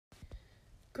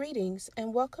Greetings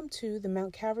and welcome to the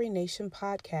Mount Calvary Nation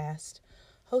podcast,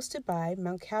 hosted by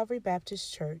Mount Calvary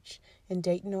Baptist Church in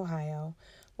Dayton, Ohio,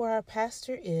 where our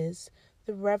pastor is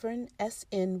the Reverend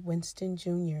S.N. Winston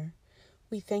Jr.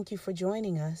 We thank you for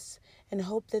joining us and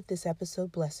hope that this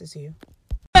episode blesses you.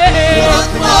 Come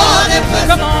on and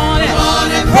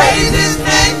praise His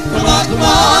name. Come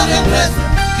on and bless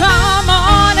Him. Come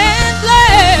on and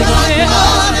bless Him. Come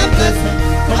on and bless Him.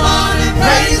 Come on and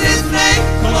praise His name.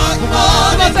 Come on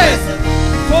and bless Him.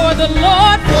 For the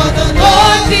Lord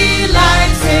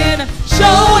delights in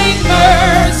showing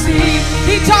mercy.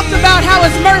 He talked about how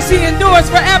His mercy endures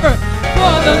forever.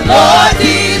 For the Lord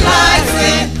delights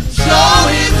in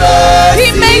showing mercy.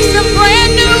 He makes them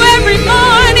brand new every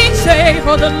morning. Say,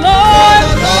 for the Lord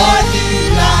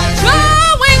delights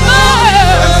showing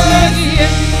mercy.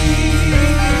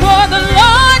 For the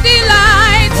Lord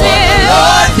delights in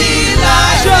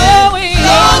showing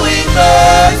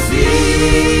mercy.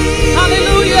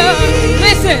 Hallelujah.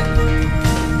 Listen.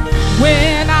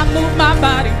 When I move my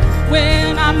body,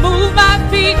 when I move my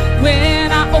feet,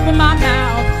 when I open my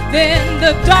mouth, then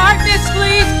the darkness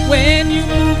flees. When you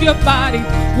move your body,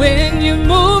 when you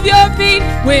move your feet,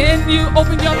 when you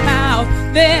open your mouth,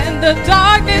 then the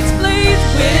darkness flees.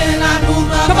 When I move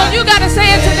my Come on, you gotta say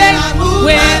it today.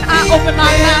 When I open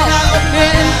my mouth,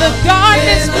 then the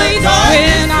darkness flees.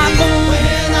 When I move,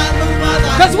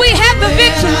 cause we have the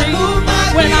victory.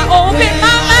 When I open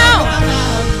my mouth,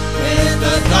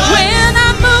 when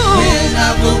I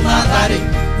move my body,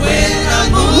 when I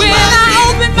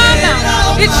open my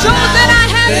mouth, it shows that I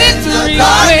have victory.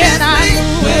 When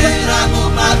I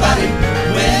move my body,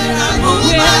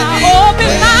 when I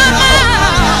open my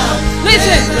mouth,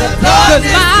 listen, cause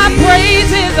my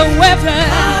praise is a weapon.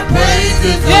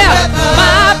 Yeah,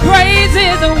 my praise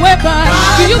is a weapon.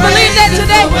 Do you believe that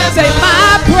today? Say,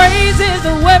 my praise is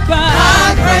a weapon.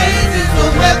 My praise is a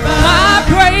weapon. My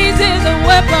praise is a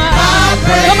weapon.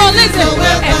 Come on, listen.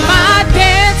 And my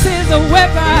dance is a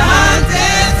weapon. My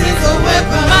dance is a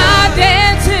weapon. My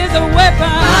dance is a weapon.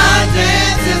 My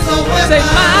dance is a weapon. Say,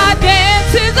 my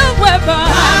dance is a weapon.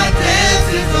 My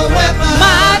dance is a weapon.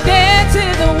 My dance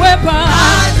is a weapon.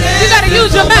 You gotta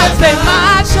use your mouth. Say,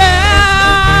 my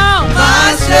shout.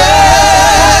 My shout.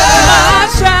 My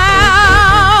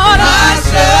shout. My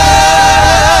shout.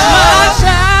 My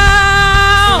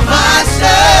shout. My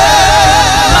shout.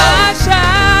 My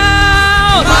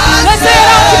shout. Let's say it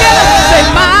all together. Say,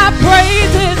 my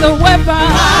praise is a weapon.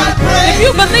 If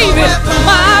you believe it,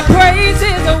 my praise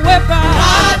is a weapon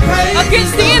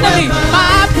against the enemy.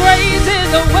 My praise is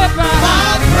a weapon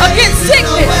against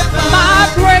sickness. My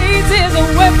praise is a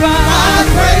weapon.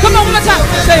 Come on, one more time.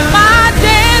 Say, my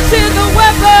dance is a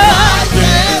weapon.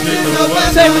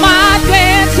 Say, my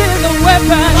dance is a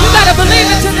weapon. You gotta believe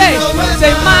it today.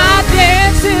 Say, my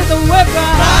dance is a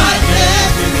weapon.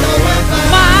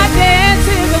 My dance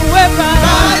is a weapon.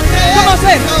 Come on,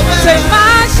 say, say,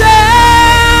 my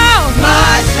shout.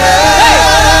 My shout. Hey,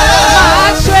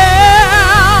 my shout.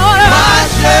 My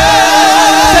shout.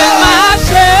 Say, my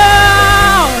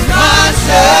shout. My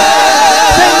shout.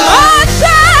 Say, my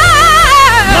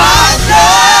shout. My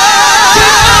shout.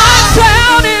 Say, my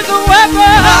shout is a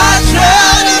weapon. My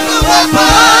shout is a weapon.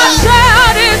 My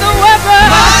shout is a weapon.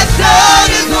 My shout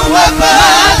is a weapon.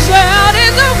 My shout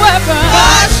is a weapon.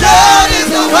 My shout is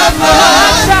a weapon. My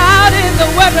shout is a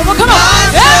weapon. Well, come on.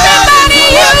 Everybody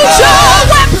use your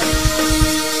weapon.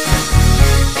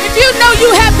 If you know you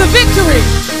have the victory,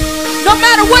 no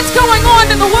matter what's going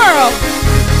on in the world,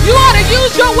 you ought to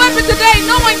use your weapon today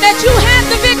knowing that you have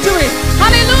the victory.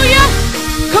 Hallelujah.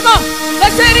 Come on.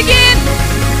 Let's say it again.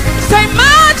 Say,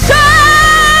 my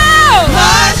shout.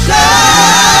 My shout.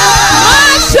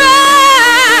 My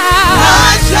shout.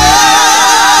 My shout.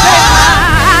 Say, my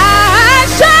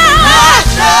shout. My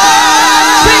shout.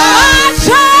 Say, my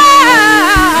shout.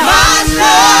 My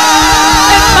shout.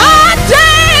 And my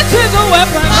dance is a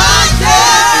weapon. My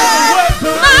dance.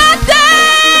 My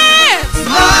dance.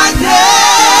 My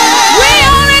dance. We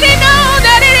already know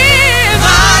that it is.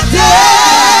 My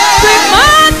dance. Say,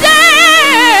 my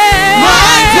dance.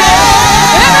 My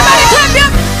dance. Everybody clap your.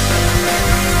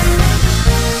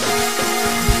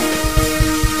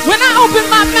 When I open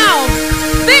my mouth,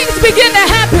 things begin to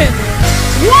happen.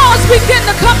 Walls begin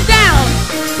to come down.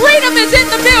 Freedom is in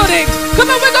the building. Come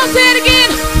on, we're gonna say it again.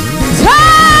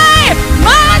 Time,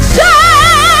 my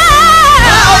shout.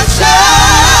 My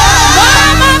shout.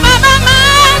 My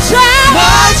shout.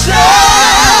 My shout.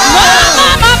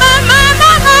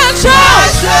 My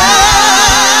shout.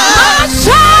 My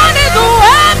shout is a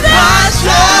weapon. My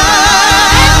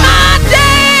shout. And my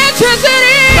dance is it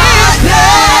is. My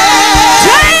dance.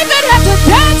 David had to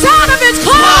dance out of his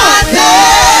clothes. My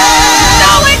dance.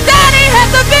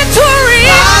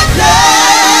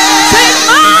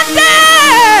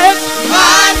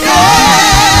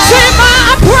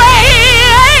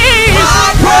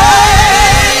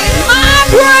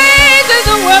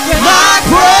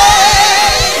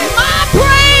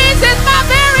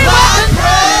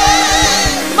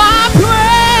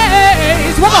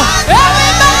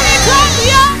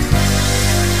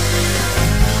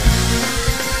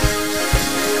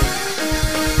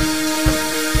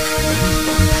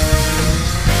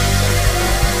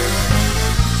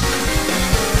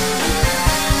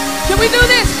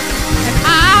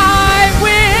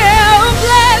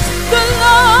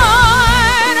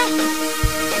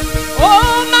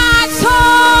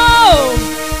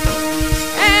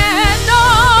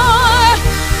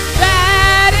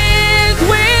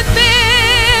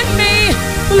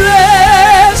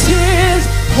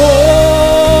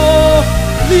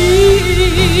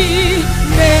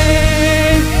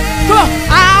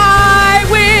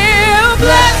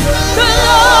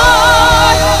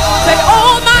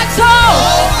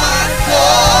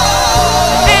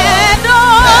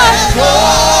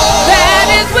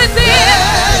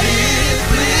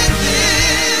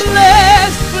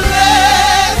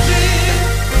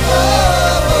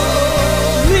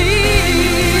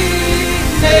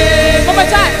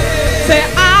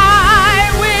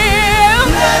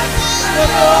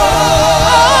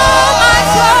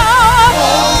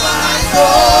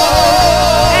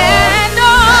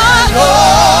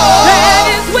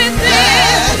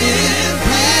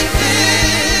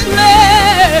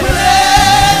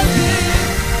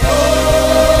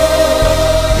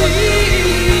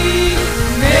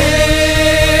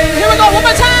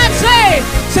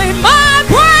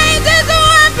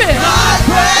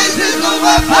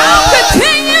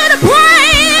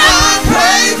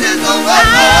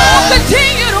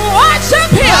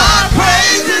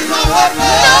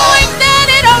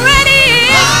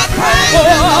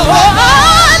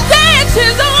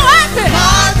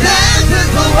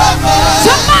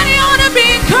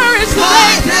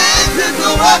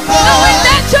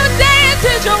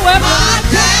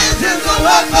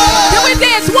 Can we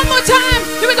dance one more time?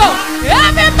 Here we go.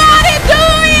 Everybody do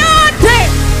your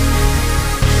dance.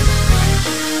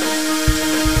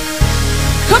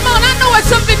 Come on, I know it's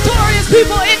some victorious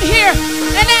people in here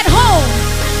and at home.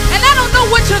 And I don't know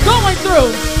what you're going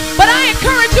through. But I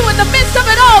encourage you in the midst of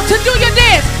it all to do your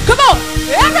dance. Come on,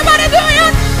 everybody do your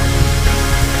dance.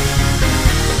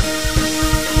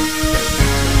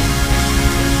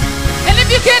 And if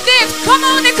you can't dance, come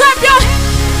on and clap your hands.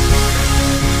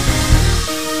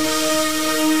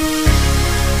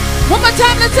 One more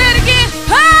time, let's say it again.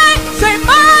 Hey, say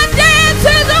my dance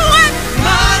is a weapon.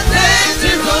 My dance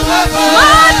is a weapon.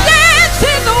 My dance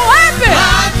is a weapon.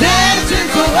 My dance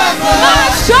is a weapon.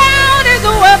 My shout is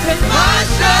a weapon. My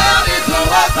shout is a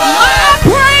weapon. My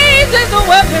praise is a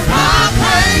weapon. My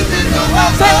praise is a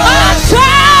weapon. Say my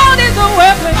shout is a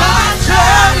weapon. My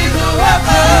shout is a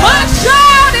weapon. My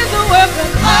shout is a weapon.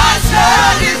 My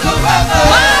shout is a weapon.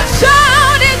 My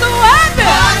shout is a weapon.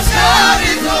 My shout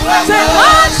is a weapon. Say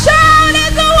my shout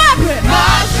is a weapon.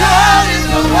 My shout is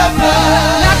a weapon.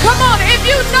 Now come on, if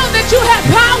you know that you have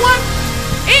power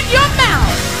in your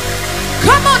mouth,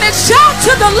 come on and shout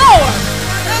to the Lord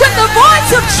with the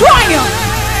voice of triumph.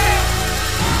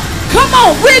 Come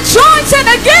on, rejoice, and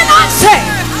again I say,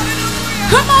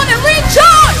 come on and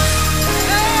rejoice.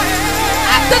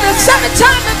 After the 7th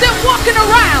time of them walking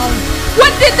around,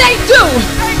 what did they do?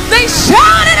 They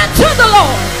shouted unto the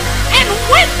Lord, and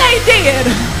when they did,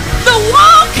 the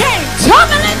wall came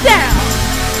tumbling down.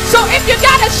 So if you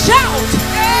gotta shout,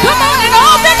 come on and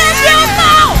open up your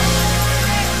mouth.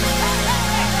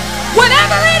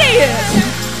 Whatever it is,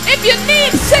 if you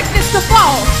need sickness to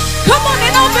fall, come on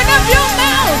and open up your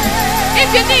mouth.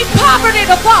 If you need poverty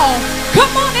to fall,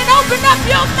 come on and open up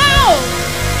your mouth.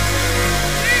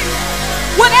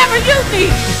 Whatever you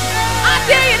need, I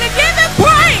dare you to give him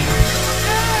praise.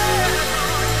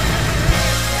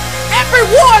 Every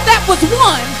war that was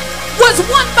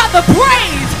won by the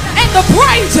praise and the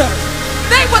praisers.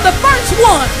 They were the first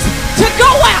ones to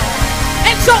go out.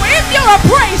 And so if you're a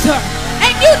praiser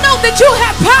and you know that you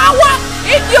have power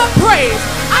in your praise,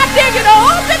 I dare you to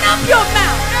open up your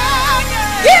mouth.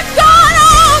 Give God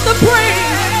all the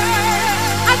praise.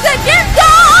 I said, give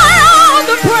God all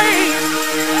the praise.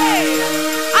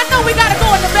 I know we got to go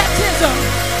into baptism,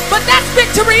 but that's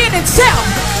victory in itself.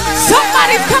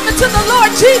 Somebody's coming to the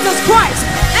Lord Jesus Christ,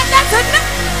 and that's enough.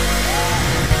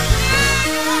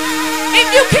 If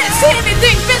you can't see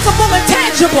anything visible and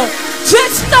tangible,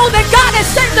 just know that God has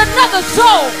saved another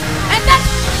soul, and that's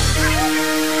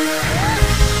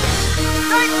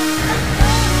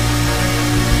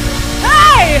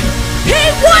He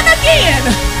won again.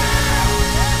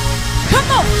 Come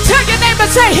on, tell your neighbor,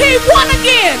 say he won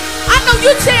again. I know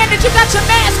you're saying that you got your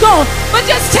mask on, but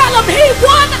just tell him he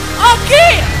won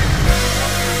again.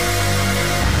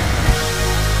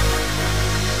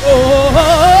 Oh,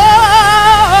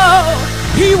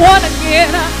 he won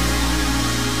again.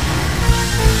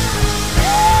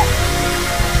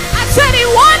 I said he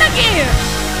won again.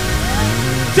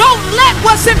 Don't let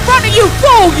what's in front of you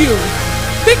fool you.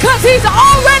 Because he's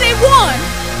already won.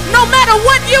 No matter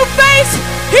what you face,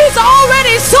 he's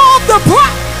already solved the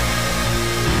problem.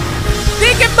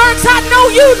 Deacon Burks, I know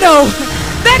you know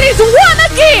that he's won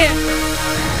again.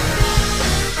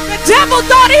 The devil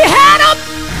thought he had him.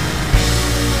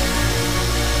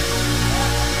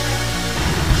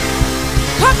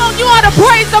 Come on, you ought to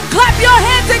praise him. Clap your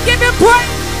hands and give him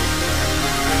praise.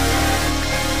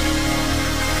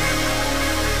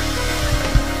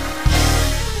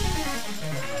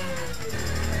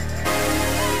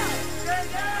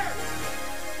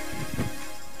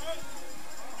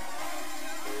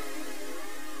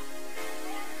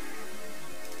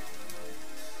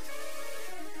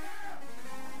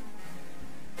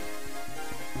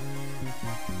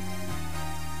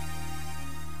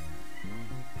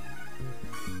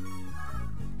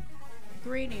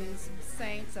 Greetings,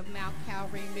 saints of Mount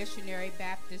Calvary Missionary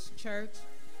Baptist Church,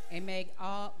 and may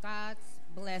all God's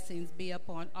blessings be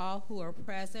upon all who are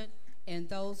present and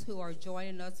those who are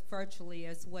joining us virtually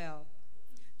as well.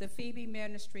 The Phoebe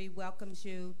Ministry welcomes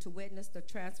you to witness the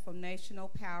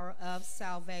transformational power of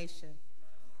salvation.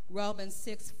 Romans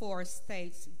 6:4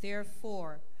 states,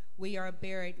 therefore, we are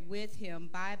buried with him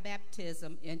by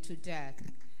baptism into death,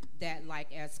 that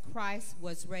like as Christ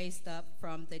was raised up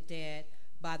from the dead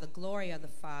by the glory of the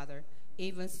Father,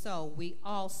 even so we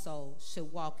also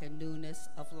should walk in newness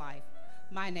of life.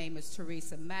 My name is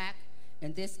Teresa Mack,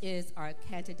 and this is our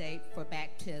candidate for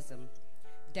baptism,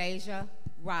 Deja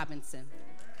Robinson.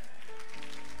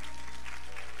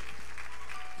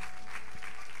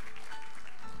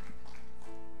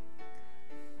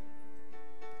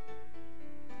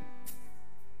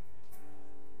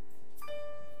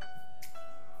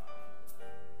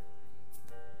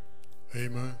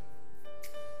 Amen.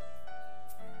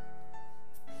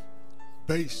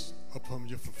 Based upon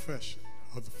your profession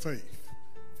of the faith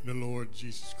in the Lord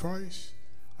Jesus Christ,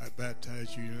 I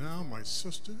baptize you now, my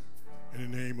sister, in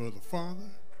the name of the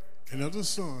Father, and of the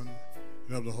Son,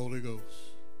 and of the Holy Ghost.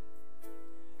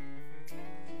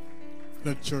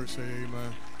 Let the church say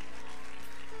amen.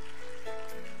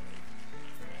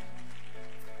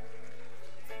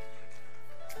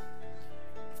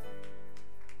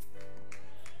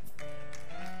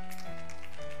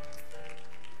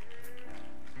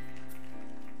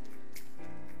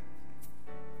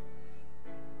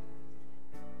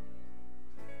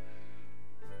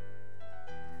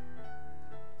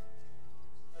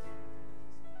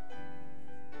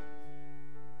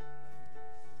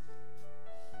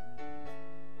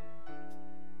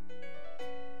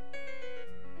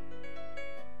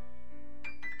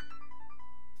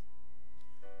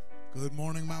 Good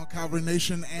morning, Mount Calvary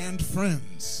Nation and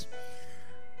friends.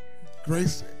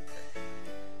 Grace,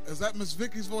 is that Miss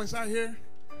Vicky's voice out here?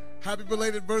 Happy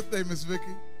belated birthday, Miss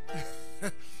Vicky.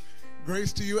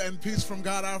 Grace to you and peace from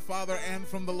God our Father and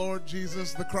from the Lord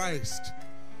Jesus the Christ.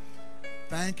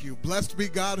 Thank you. Blessed be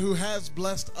God who has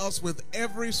blessed us with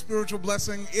every spiritual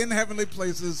blessing in heavenly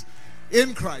places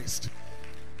in Christ.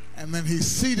 And then he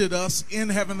seated us in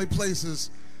heavenly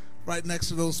places right next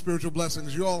to those spiritual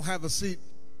blessings. You all have a seat.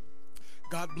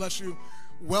 God bless you.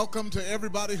 Welcome to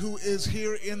everybody who is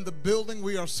here in the building.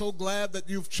 We are so glad that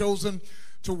you've chosen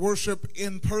to worship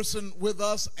in person with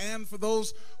us. And for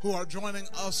those who are joining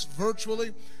us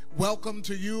virtually, welcome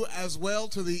to you as well,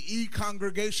 to the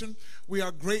e-congregation. We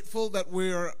are grateful that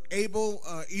we're able,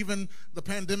 even the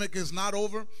pandemic is not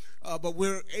over, but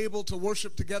we're able to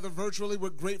worship together virtually. We're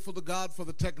grateful to God for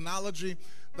the technology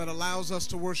that allows us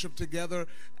to worship together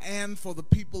and for the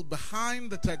people behind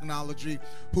the technology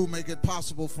who make it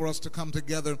possible for us to come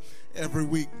together every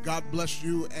week. God bless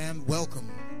you and welcome.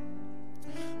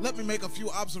 Let me make a few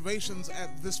observations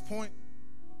at this point.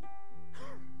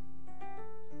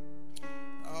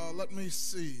 Let me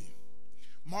see.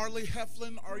 Marley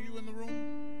Heflin, are you in the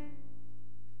room?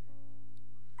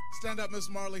 Stand up, Miss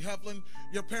Marley Heflin.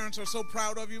 Your parents are so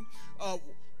proud of you.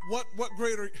 What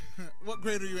grade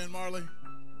are you in, Marley?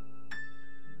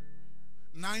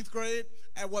 9th grade?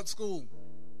 At what school?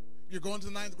 You're going to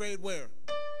the 9th grade where?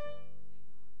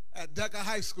 At Decca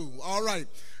High School. All right.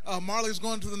 Marley's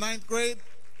going to the 9th grade.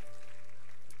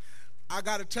 I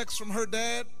got a text from her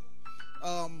dad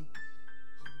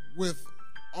with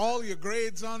all your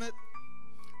grades on it.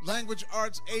 Language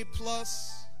Arts A+,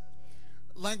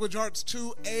 Language Arts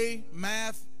 2A,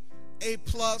 Math A+,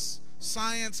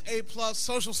 Science A+,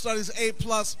 Social Studies A+,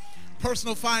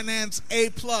 Personal Finance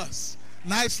A+.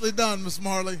 Nicely done, Miss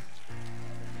Marley.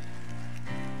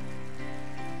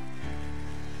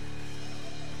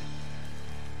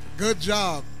 Good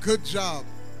job. Good job.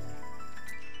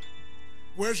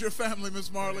 Where's your family,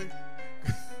 Miss Marley?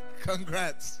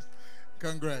 Congrats.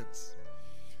 Congrats.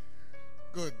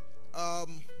 Good.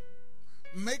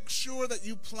 Make sure that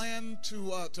you plan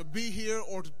to be here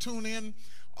or to tune in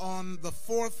on the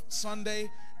 4th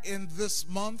Sunday in this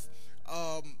month.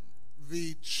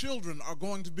 The children are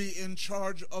going to be in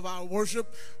charge of our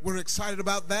worship. We're excited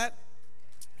about that.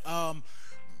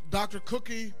 Dr.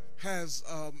 Cookie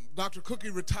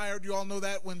retired. You all know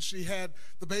that when she had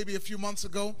the baby a few months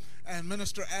ago, and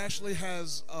Minister Ashley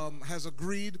has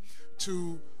agreed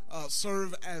to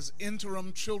serve as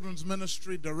interim children's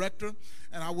ministry director,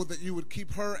 and I would that you would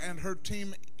keep her and her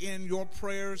team in your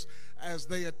prayers as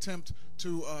they attempt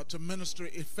to minister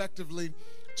effectively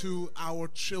to our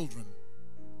children.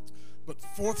 But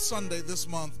 4th Sunday this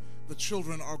month, the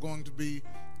children are going to be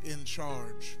in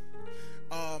charge.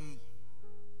 I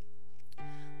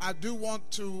do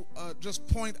want to just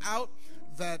point out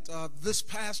that this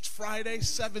past Friday,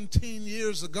 17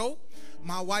 years ago,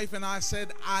 my wife and I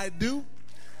said, I do.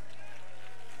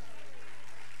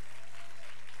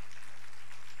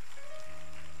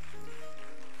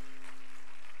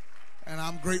 And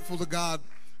I'm grateful to God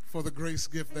for the grace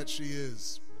gift that she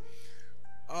is.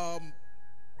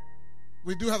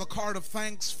 We do have a card of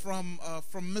thanks from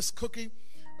Miss Cookie,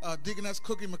 Deaconess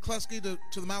Cookie McCluskey,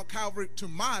 to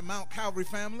my Mount Calvary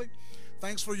family.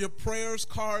 Thanks for your prayers,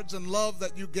 cards, and love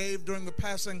that you gave during the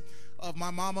passing of my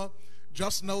mama.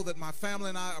 Just know that my family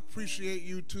and I appreciate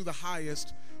you to the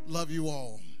highest. Love you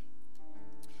all.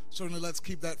 Certainly, let's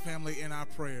keep that family in our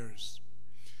prayers.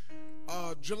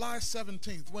 July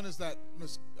 17th, when is that,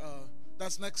 Miss?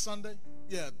 That's next Sunday?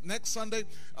 Yeah, next Sunday.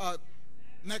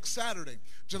 Next Saturday,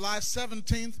 July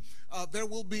 17th, there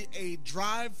will be a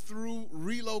drive-through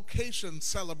relocation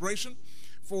celebration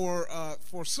for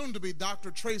soon-to-be Dr.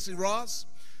 Tracy Ross.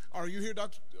 Are you here,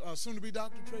 soon to be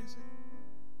Dr. Tracy?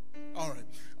 All right.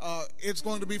 It's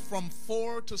going to be from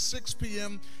 4 to 6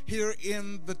 p.m. here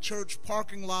in the church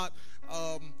parking lot.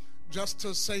 Just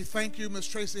to say thank you, Ms.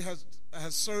 Tracy has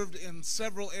served in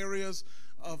several areas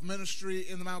of ministry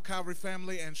in the Mount Calvary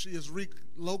family, and she is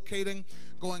relocating,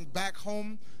 going back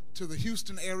home to the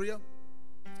Houston area,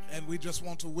 and we just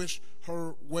want to wish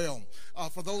her well.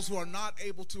 For those who are not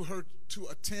able to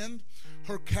attend,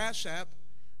 her Cash App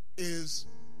is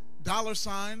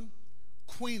 $Queenie,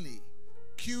 Queenie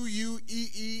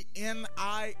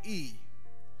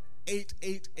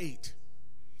 888.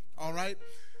 All right?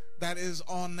 That is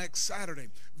on next Saturday.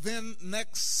 Then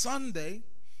next Sunday,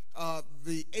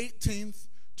 the 18th,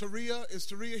 is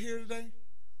Taria here today?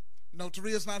 No,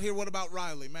 Taria's not here. What about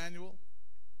Riley? Manuel?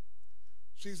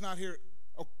 She's not here.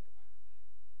 Oh,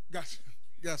 gotcha.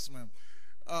 Yes, ma'am.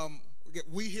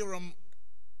 We hear them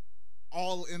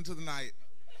all into the night.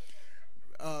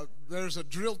 There's a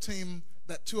drill team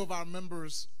that two of our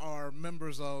members are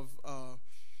members of,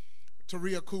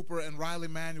 Taria Cooper and Riley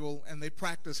Manuel, and they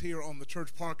practice here on the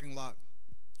church parking lot.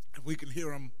 We can hear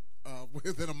them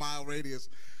within a mile radius.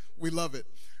 We love it.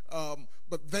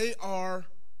 But they are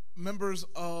members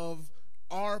of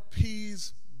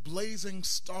RP's Blazing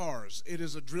Stars. It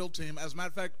is a drill team. As a matter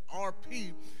of fact,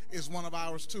 RP is one of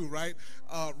ours too, right?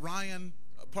 Ryan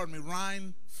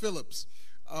Phillips.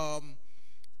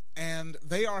 And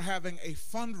they are having a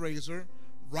fundraiser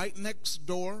right next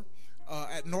door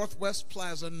at Northwest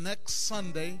Plaza next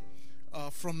Sunday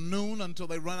from noon until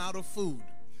they run out of food.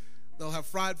 They'll have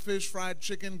fried fish, fried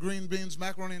chicken, green beans,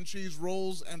 macaroni and cheese,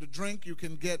 rolls, and a drink. You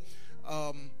can get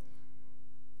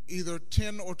either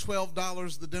 $10 or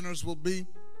 $12 the dinners will be.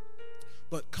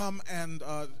 But come and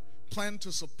plan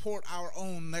to support our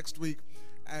own next week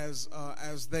as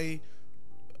they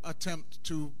attempt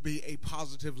to be a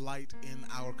positive light in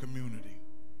our community.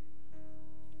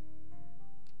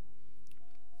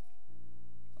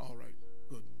 All right,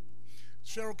 good.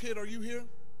 Cheryl Kidd, are you here?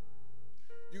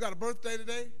 You got a birthday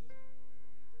today?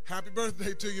 Happy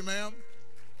birthday to you, ma'am.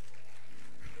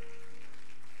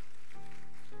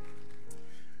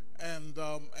 And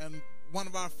one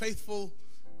of our faithful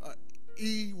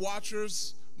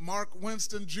watchers, Mark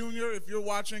Winston Jr., if you're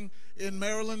watching in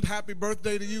Maryland, happy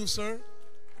birthday to you, sir.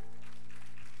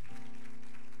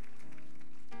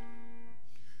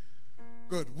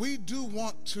 Good. We do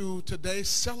want to today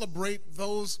celebrate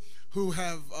those who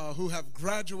have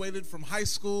graduated from high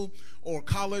school or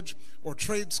college or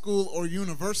trade school or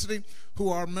university, who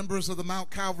are members of the Mount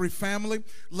Calvary family.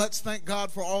 Let's thank God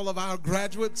for all of our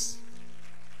graduates.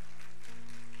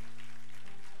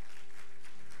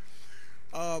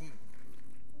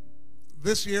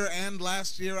 This year and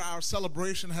last year, our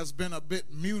celebration has been a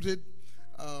bit muted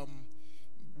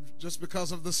just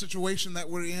because of the situation that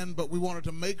we're in, but we wanted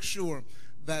to make sure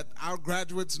that our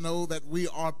graduates know that we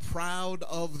are proud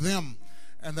of them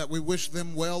and that we wish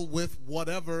them well with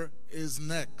whatever is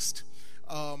next.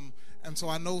 And so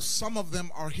I know some of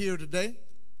them are here today,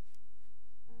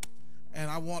 and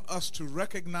I want us to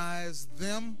recognize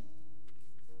them.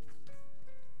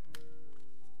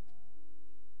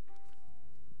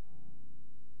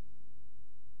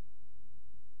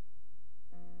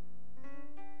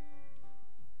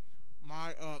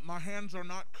 My hands are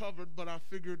not covered, but I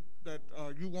figured that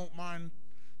you won't mind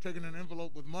taking an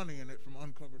envelope with money in it from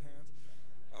uncovered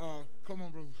hands. Come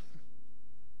on, brother.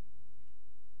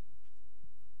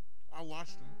 I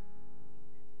watched them.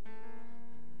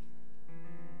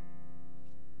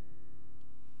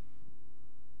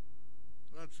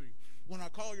 Let's see. When I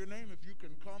call your name, if you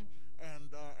can come, and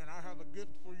I have a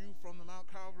gift for you from the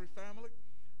Mount Calvary family,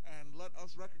 and let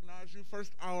us recognize you.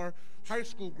 First, our high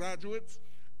school graduates.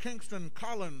 Kingston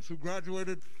Collins, who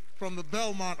graduated from the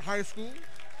Belmont High School.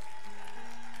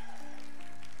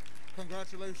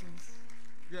 Congratulations.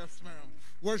 Yes, ma'am.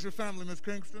 Where's your family, Miss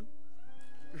Kingston?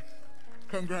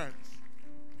 Congrats.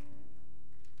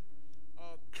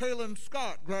 Kaylin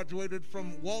Scott graduated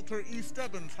from Walter E.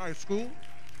 Stebbins High School.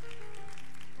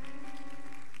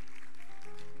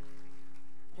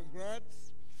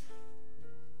 Congrats.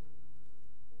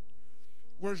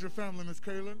 Where's your family, Miss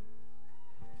Kaylin?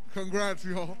 Congrats,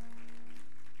 y'all.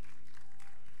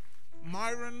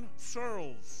 Myron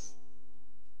Searles.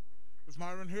 Is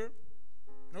Myron here?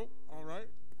 Nope. All right.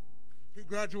 He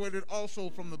graduated also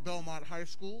from the Belmont High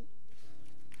School.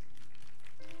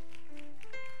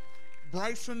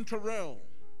 Bryson Terrell.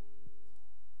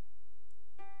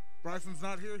 Bryson's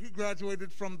not here. He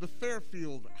graduated from the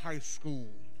Fairfield High School.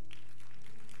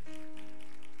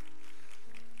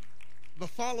 The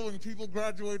following people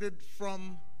graduated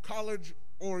from college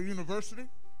or university.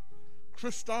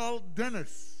 Crystal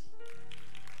Dennis.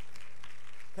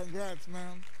 Congrats,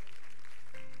 ma'am.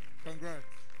 Congrats.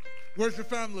 Where's your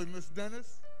family, Miss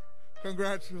Dennis?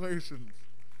 Congratulations.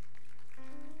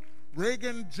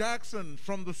 Reagan Jackson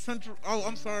from the Central,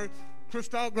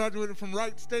 Cristal graduated from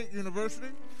Wright State University.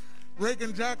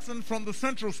 Reagan Jackson from the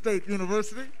Central State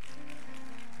University.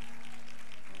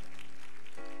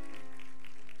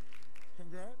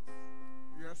 Congrats.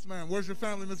 Yes, ma'am. Where's your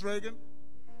family, Miss Reagan?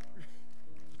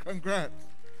 Congrats.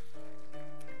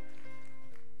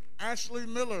 Ashley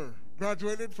Miller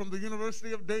graduated from the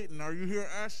University of Dayton. Are you here,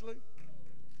 Ashley?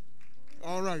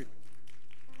 All right.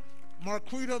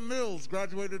 Marquita Mills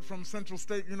graduated from Central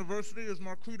State University. Is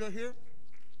Marquita here?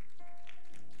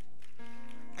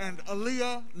 And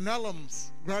Aaliyah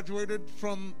Nellums graduated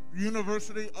from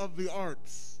University of the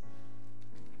Arts.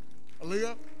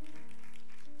 Aaliyah?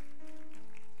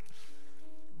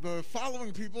 The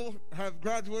following people have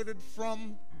graduated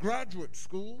from graduate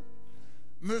school.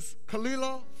 Miss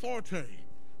Kalila Forte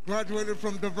graduated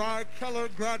from DeVry Keller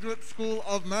Graduate School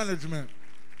of Management.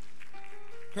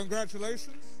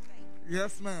 Congratulations.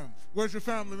 Yes, ma'am. Where's your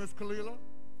family, Miss Kalila?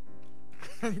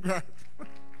 Congrats.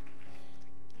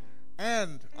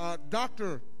 And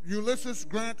Dr. Ulysses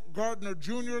Grant Gardner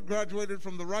Jr. graduated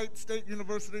from the Wright State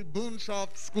University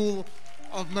Boonshoft School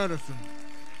of Medicine.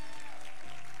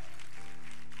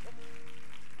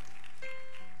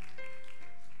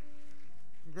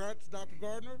 Congrats, Dr.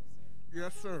 Gardner.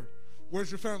 Yes, sir.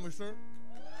 Where's your family, sir?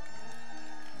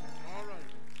 All right.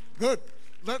 Good.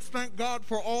 Let's thank God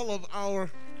for all of our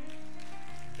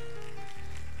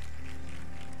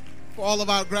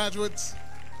graduates.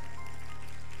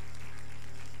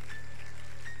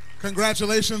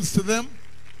 Congratulations to them.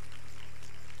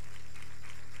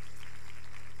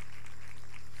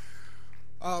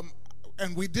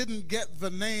 And we didn't get the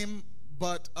name,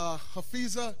 but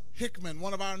Hafiza Hickman,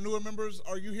 one of our newer members.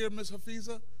 Are you here, Miss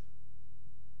Hafiza?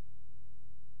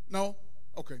 No?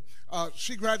 Okay.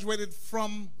 She graduated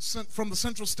from the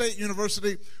Central State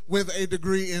University with a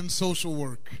degree in social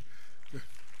work.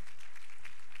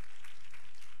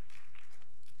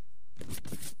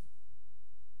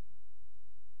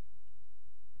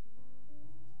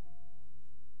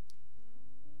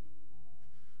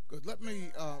 Good. Let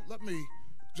me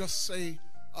just say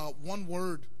one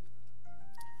word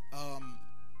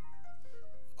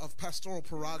of pastoral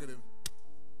prerogative.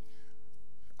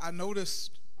 I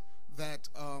noticed that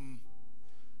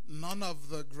none of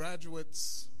the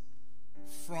graduates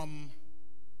from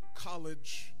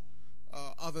college,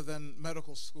 other than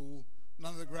medical school,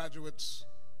 none of the graduates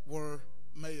were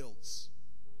males,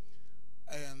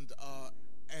 and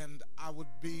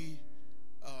I'd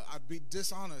be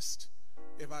dishonest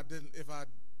if I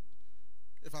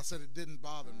said it didn't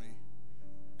bother me,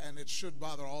 and it should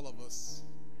bother all of us.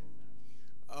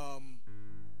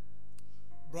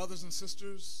 Brothers and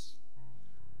sisters,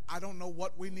 I don't know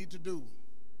what we need to do,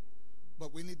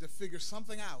 but we need to figure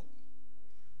something out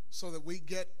so that we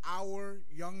get our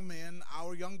young men,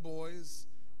 our young boys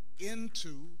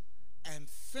into and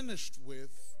finished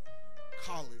with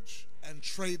college and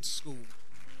trade school.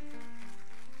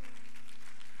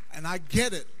 And I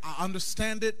get it. I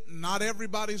understand it. Not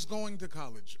everybody's going to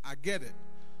college. I get it.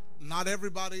 Not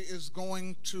everybody is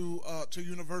going to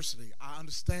university. I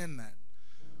understand that.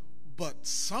 But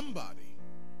somebody,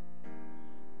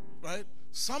 right?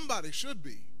 Somebody should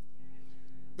be.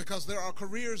 Because there are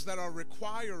careers that are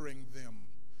requiring them.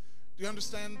 Do you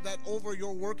understand that over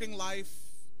your working life,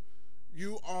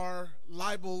 you are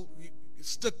liable,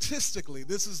 statistically,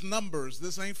 this is numbers,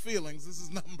 this ain't feelings, this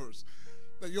is numbers,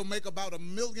 that you'll make about $1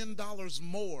 million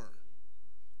more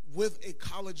with a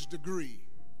college degree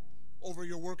over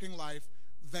your working life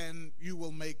than you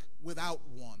will make without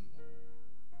one,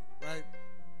 right?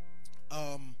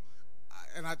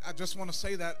 And I just want to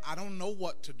say that I don't know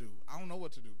what to do. I don't know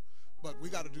what to do. But we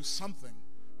got to do something,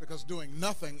 because doing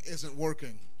nothing isn't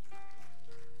working.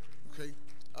 Okay?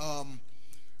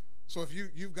 So if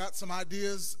you've got some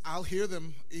ideas, I'll hear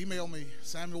them. Email me,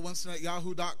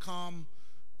 samuelwinston@yahoo.com.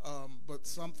 But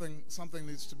something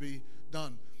needs to be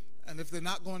done. And if they're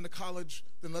not going to college,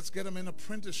 then let's get them in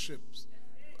apprenticeships.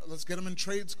 Let's get them in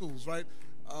trade schools, right?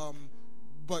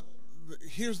 But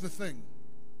here's the thing.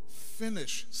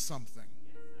 Finish something.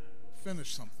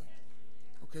 Finish something.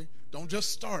 Okay? Don't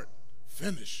just start.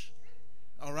 Finish.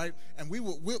 All right? And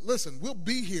we'll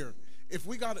be here. If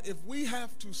we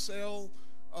have to sell,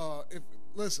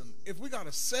 if we got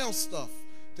to sell stuff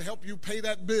to help you pay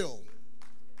that bill,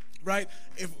 right?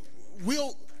 If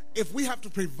we have to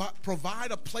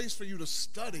provide a place for you to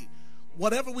study,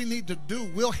 whatever we need to do,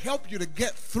 we'll help you to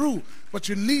get through. But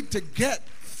you need to get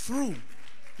through.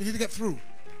 You need to get through.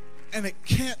 And it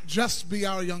can't just be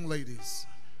our young ladies.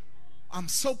 I'm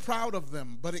so proud of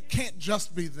them, but it can't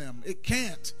just be them. It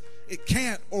can't,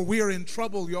 or we are in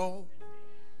trouble, y'all.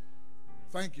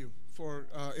 Thank you for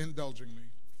indulging me.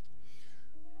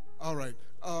 All right.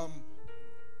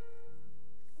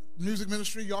 Music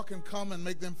ministry, y'all can come and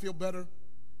make them feel better.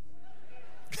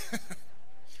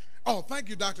 Oh, thank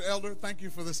you, Dr. Elder. Thank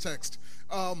you for this text.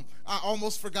 I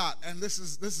almost forgot, and this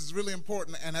is really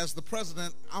important, and as the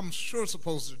president, I'm sure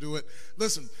supposed to do it.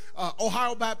 Listen,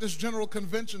 Ohio Baptist General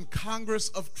Convention, Congress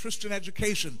of Christian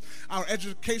Education. Our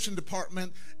education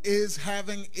department is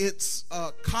having its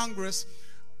Congress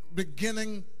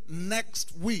beginning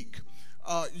next week.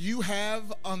 You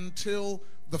have until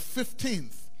the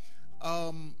 15th.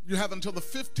 You have until the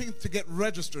 15th to get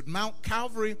registered. Mount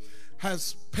Calvary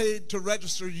has paid to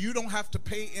register. You don't have to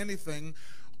pay anything.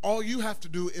 All you have to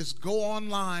do is go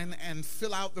online and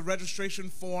fill out the registration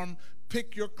form,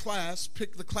 pick your class,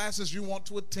 pick the classes you want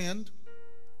to attend,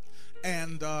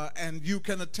 and you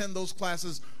can attend those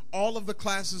classes. All of the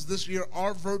classes this year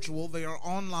are virtual. They are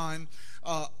online.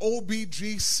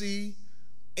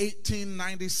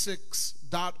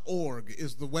 OBGC1896.org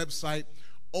is the website.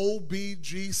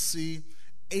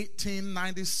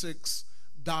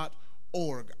 OBGC1896.org.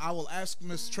 I will ask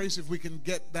Miss Tracy if we can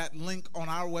get that link on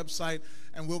our website,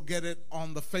 and we'll get it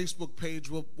on the Facebook page.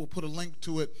 We'll put a link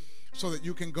to it so that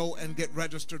you can go and get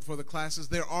registered for the classes.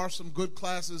 There are some good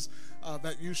classes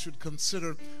that you should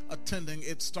consider attending.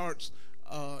 It starts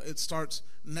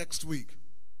next week.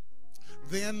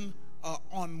 Then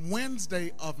on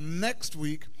Wednesday of next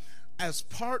week, as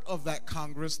part of that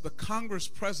Congress, the Congress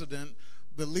president,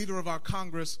 the leader of our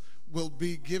Congress, will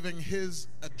be giving his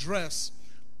address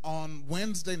on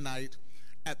Wednesday night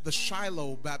at the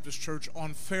Shiloh Baptist Church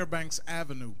on Fairbanks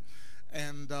Avenue.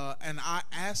 And I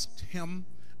asked him,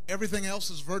 everything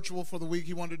else is virtual for the week.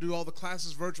 He wanted to do all the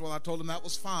classes virtual. I told him that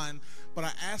was fine, but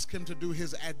I asked him to do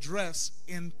his address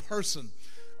in person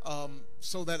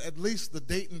so that at least the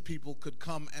Dayton people could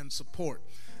come and support.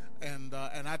 And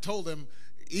I told him,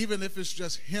 even if it's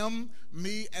just him,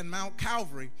 me, and Mount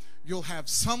Calvary, you'll have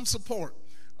some support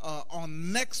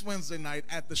on next Wednesday night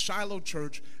at the Shiloh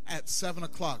Church at 7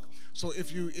 o'clock. So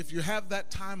if you have that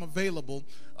time available,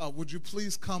 would you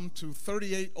please come to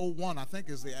 3801, I think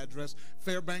is the address,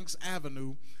 Fairbanks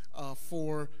Avenue,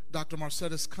 for Dr.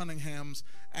 Marcellus Cunningham's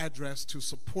address, to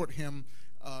support him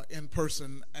in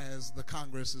person as the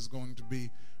Congress is going to be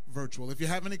virtual. If you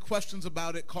have any questions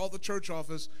about it, call the church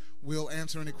office. We'll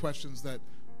answer any questions that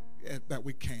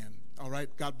we can. All right?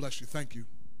 God bless you. Thank you.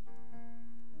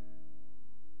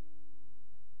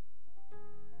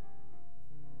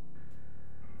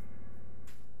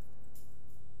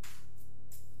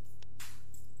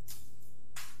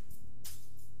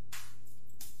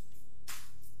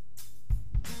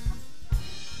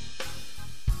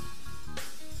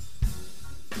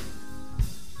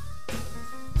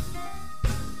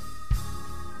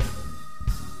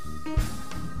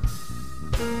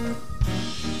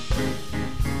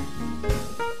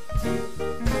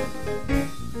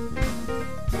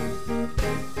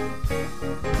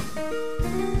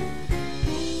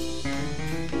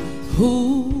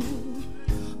 Who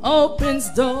opens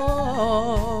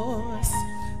doors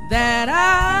that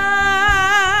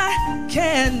I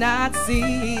cannot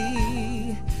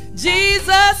see?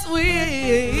 Jesus will.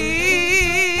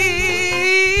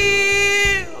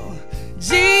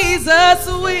 Jesus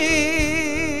will.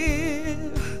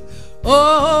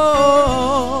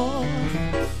 Oh,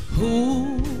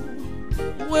 who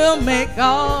will make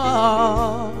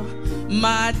all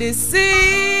my decisions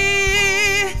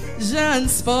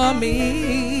for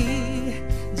me?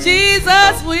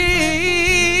 Jesus will.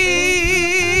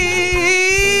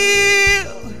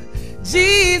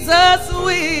 Jesus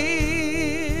will.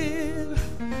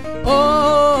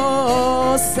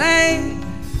 Oh, say,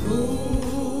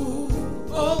 who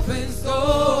opens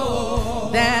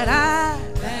doors that I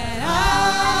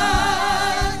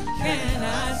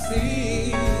cannot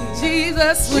see?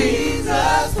 Jesus will.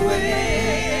 Jesus will.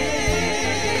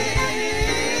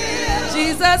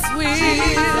 Jesus will.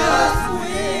 Jesus will.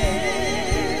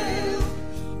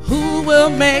 Who will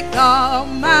make all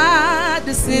my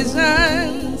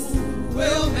decisions?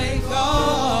 Will make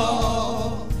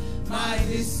all my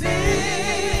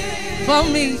decisions for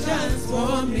me.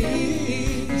 For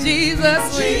me.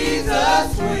 Jesus will.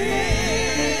 Jesus will.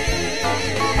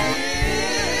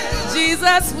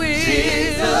 Jesus will.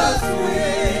 Jesus will.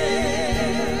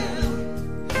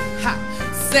 Ha.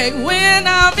 Say, when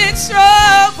I'm in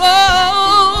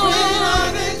trouble,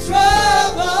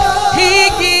 He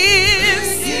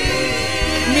gives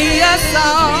me a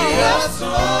song.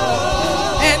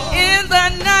 And in the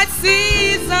night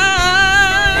season,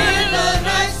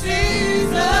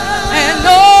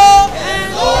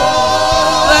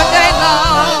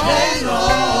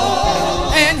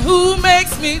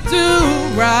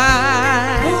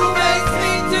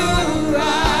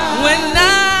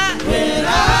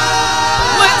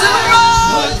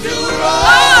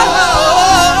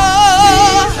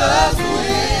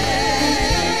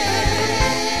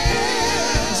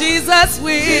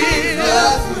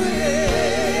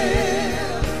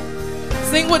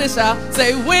 Sing with us, y'all.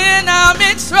 Say, when I'm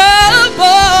in trouble,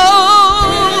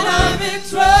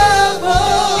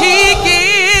 He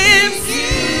gives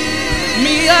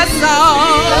me a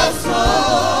song.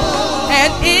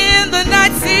 And in the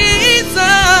night season,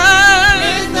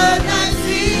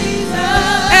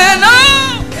 and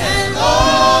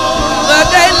all the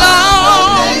day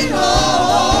long,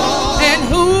 and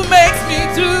who makes me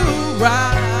do right?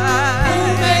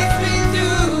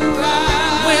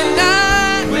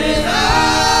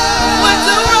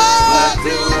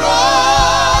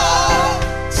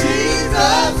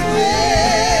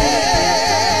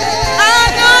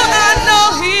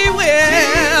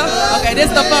 This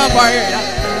is the fun part here.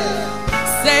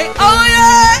 Say, oh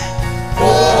yeah.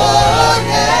 Oh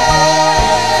yeah.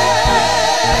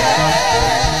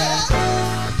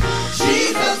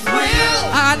 Jesus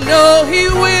will. I know He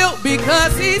will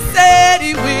because He said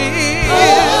He will.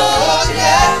 Oh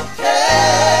yeah.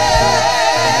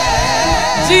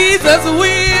 Jesus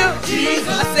will.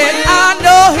 Jesus I said, will. I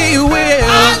know He will.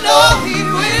 I know He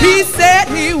will. He said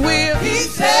He will. He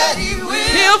said He will.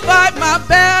 He'll fight my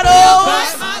battle.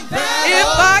 If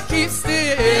I keep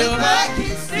still,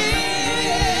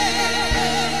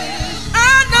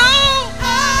 I know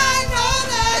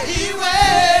that He will.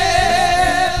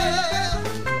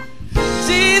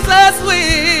 Jesus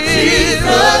will.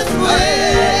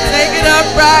 Take it up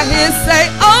right here, say,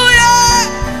 oh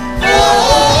yeah.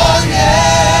 Oh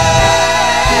yeah.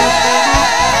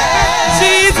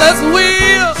 Jesus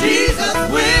will.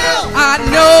 I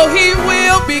know He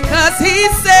will because He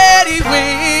said He will.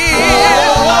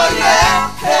 Oh yeah.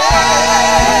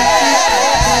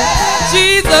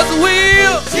 Jesus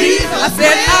will. I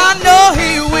said, I know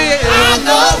He will. I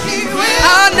know He will.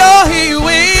 I know He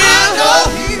will.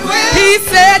 He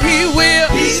said He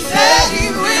will.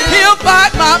 He'll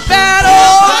fight my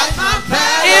battle.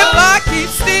 If I keep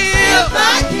still.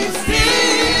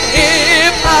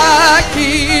 If I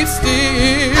keep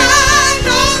still. I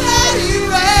know that He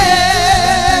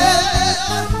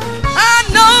will. I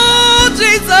know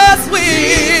Jesus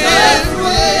will.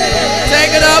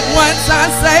 Take it up one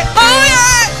time, say, oh yeah.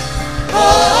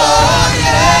 Oh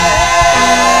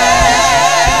yeah.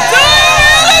 Do you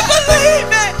really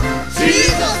believe it?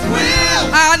 Jesus will.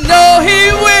 I know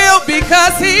He will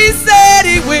because He said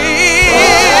He will.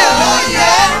 Oh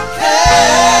yeah.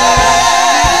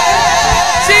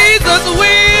 Jesus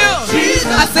will.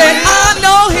 I said, I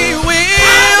know He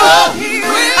will.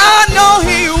 I know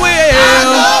He will.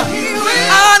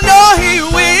 I know He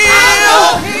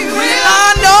will.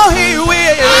 I know He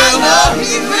will.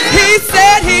 He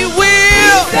said He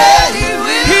will.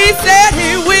 He said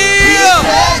He will.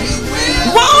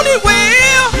 Won't He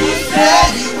will?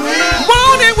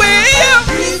 Won't He will?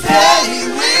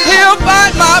 He'll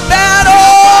fight my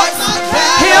battles.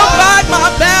 He'll fight my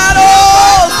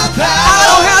battles. I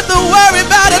don't have to worry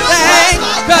about a thing,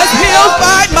 'cause He'll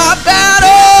fight my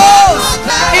battles.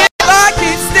 If I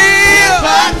keep still.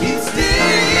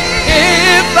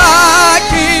 If I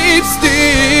keep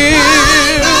still.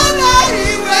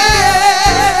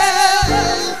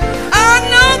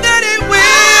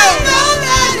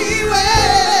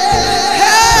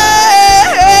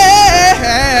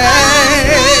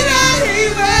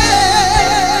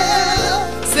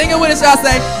 Y'all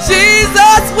say,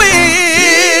 Jesus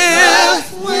will.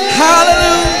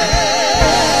 Hallelujah.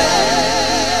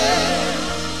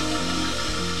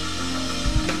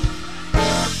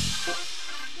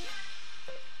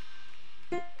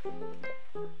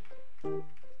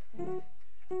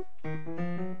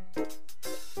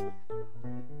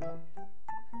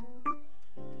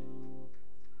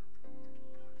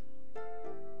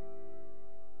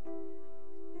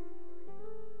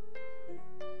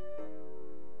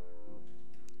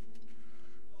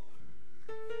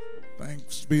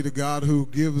 Thanks be to God who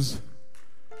gives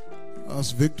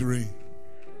us victory.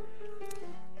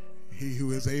 He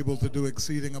who is able to do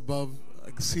exceeding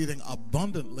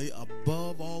abundantly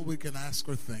above all we can ask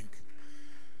or think.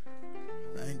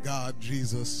 Thank God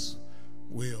Jesus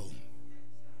will.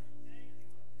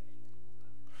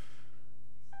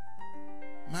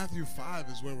 Matthew 5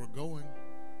 is where we're going.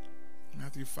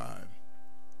 Matthew 5.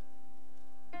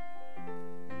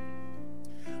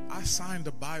 I signed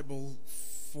a Bible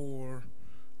for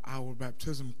our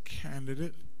baptism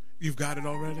candidate. You've got it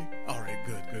already? All right,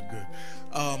 good.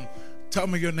 Tell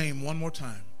me your name one more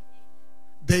time.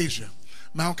 Deja.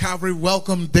 Mount Calvary,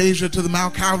 welcome Deja to the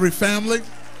Mount Calvary family.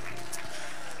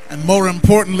 And more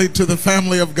importantly, to the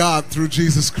family of God through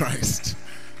Jesus Christ.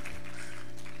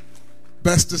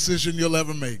 Best decision you'll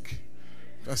ever make.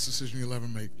 Best decision you'll ever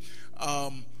make.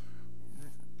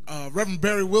 Reverend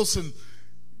Barry Wilson,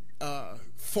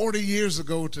 40 years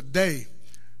ago today,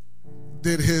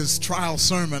 did his trial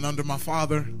sermon under my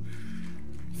father.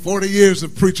 40 years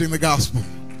of preaching the gospel.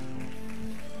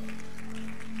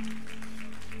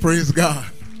 Praise God.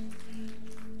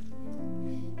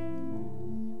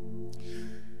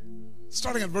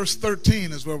 Starting at verse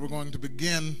 13 is where we're going to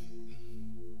begin.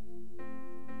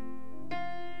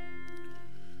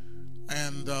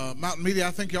 And Mountain Media,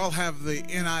 I think y'all have the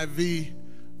NIV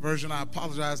version. I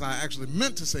apologize. I actually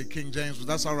meant to say King James, but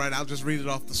that's all right. I'll just read it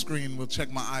off the screen. We'll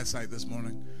check my eyesight this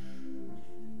morning.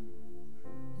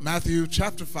 Matthew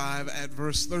chapter 5 at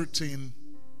verse 13.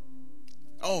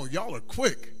 Oh, y'all are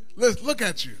quick. Look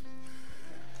at you.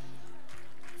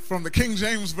 From the King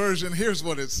James version, here's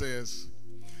what it says.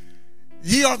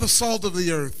 Ye are the salt of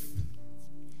the earth,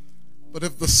 but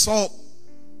if the salt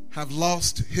have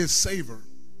lost his savor,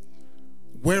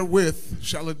 wherewith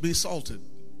shall it be salted?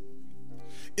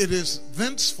 It is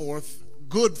thenceforth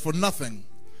good for nothing,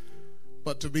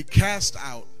 but to be cast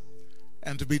out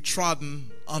and to be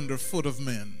trodden under foot of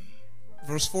men.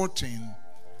 Verse 14,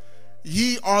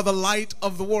 ye are the light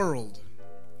of the world.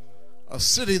 A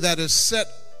city that is set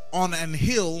on an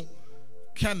hill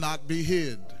cannot be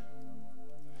hid.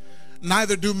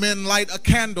 Neither do men light a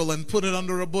candle and put it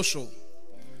under a bushel,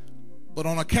 but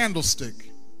on a candlestick,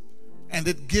 and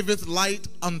it giveth light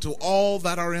unto all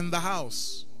that are in the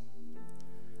house.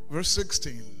 Verse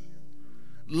 16,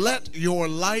 let your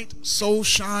light so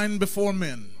shine before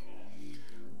men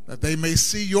that they may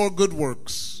see your good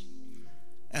works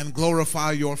and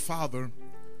glorify your Father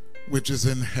which is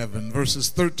in heaven. Verses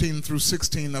 13 through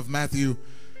 16 of Matthew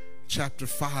chapter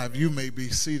 5. You may be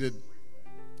seated.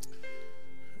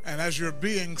 And as you're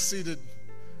being seated,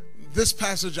 this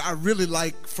passage I really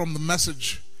like from the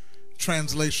Message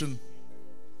translation.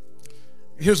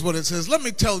 Here's what it says. Let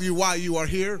me tell you why you are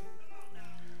here.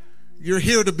 You're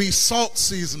here to be salt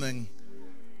seasoning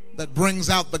that brings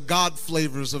out the God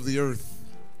flavors of the earth.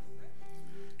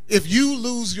 If you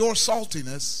lose your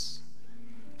saltiness,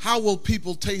 how will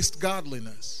people taste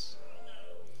godliness?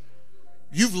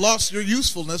 You've lost your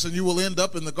usefulness and you will end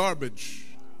up in the garbage.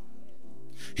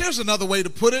 Here's another way to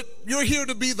put it. You're here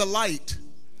to be the light,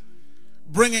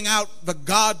 bringing out the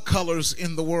God colors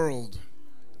in the world.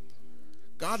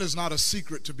 God is not a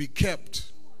secret to be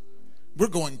kept. We're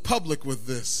going public with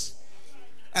this.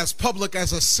 As public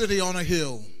as a city on a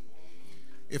hill.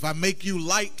 If I make you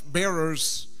light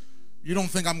bearers, you don't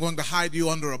think I'm going to hide you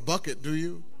under a bucket, do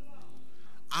you?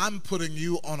 I'm putting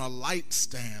you on a light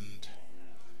stand.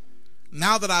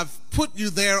 Now that I've put you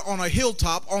there on a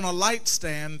hilltop, on a light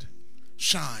stand,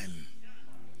 shine.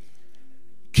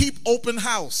 Keep open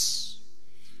house.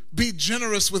 Be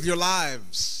generous with your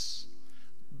lives.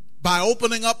 By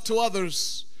opening up to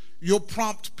others, you'll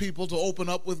prompt people to open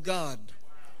up with God,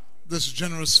 this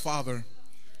generous Father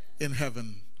in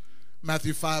heaven.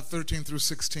 Matthew 5, 13 through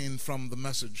 16 from the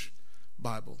Message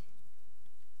Bible.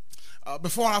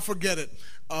 Before I forget it,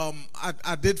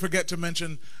 I did forget to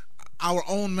mention our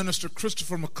own minister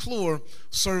Christopher McClure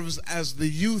serves as the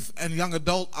Youth and Young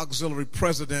Adult Auxiliary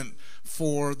President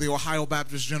for the Ohio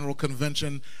Baptist General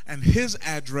Convention, and his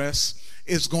address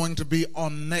is going to be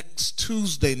on next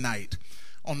Tuesday night.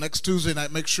 On next Tuesday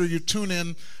night, make sure you tune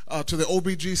in to the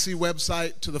OBGC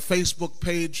website, to the Facebook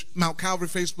page, Mount Calvary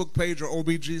Facebook page or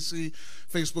OBGC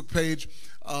Facebook page,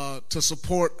 to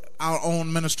support our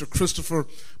own minister Christopher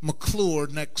McClure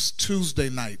next Tuesday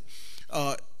night.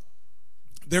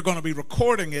 They're going to be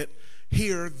recording it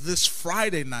here this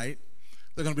Friday night.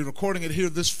 They're going to be recording it here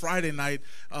this Friday night,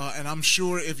 and I'm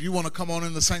sure if you want to come on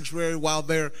in the sanctuary while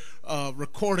they're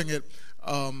recording it,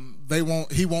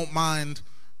 he won't mind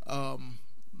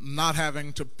not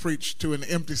having to preach to an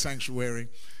empty sanctuary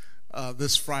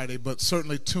this Friday, but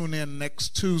certainly tune in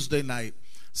next Tuesday night,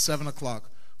 7 o'clock,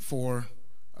 for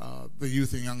the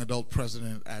Youth and Young Adult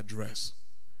President address.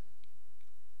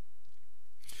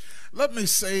 Let me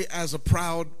say, as a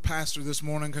proud pastor this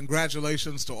morning,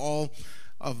 congratulations to all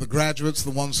of the graduates,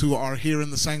 the ones who are here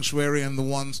in the sanctuary and the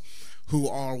ones who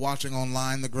are watching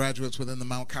online, the graduates within the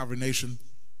Mount Calvary Nation.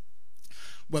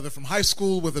 Whether from high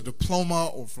school with a diploma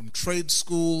or from trade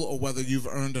school, or whether you've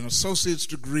earned an associate's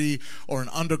degree or an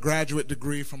undergraduate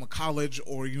degree from a college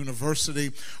or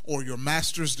university, or your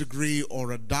master's degree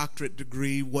or a doctorate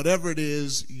degree, whatever it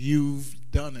is, you've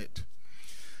done it.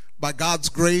 By God's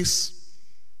grace,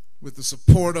 with the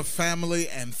support of family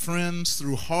and friends,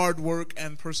 through hard work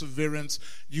and perseverance,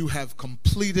 you have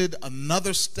completed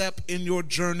another step in your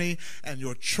journey, and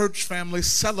your church family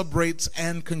celebrates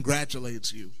and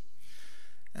congratulates you.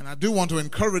 And I do want to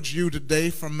encourage you today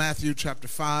from Matthew chapter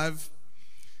 5,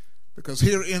 because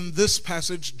here in this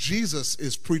passage, Jesus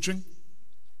is preaching.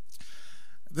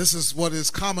 This is what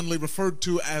is commonly referred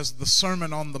to as the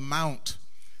Sermon on the Mount.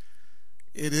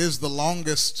 It is the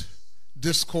longest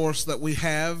discourse that we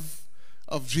have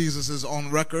of Jesus' on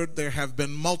record. There have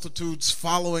been multitudes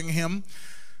following him,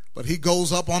 but he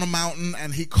goes up on a mountain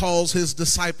and he calls his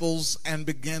disciples and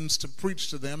begins to preach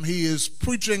to them. He is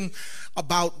preaching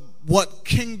about what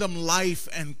kingdom life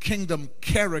and kingdom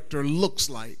character looks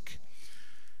like.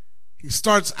 He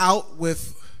starts out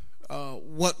with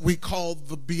what we call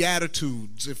the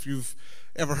Beatitudes, if you've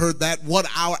ever heard that, what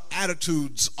our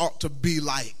attitudes ought to be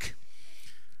like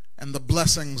and the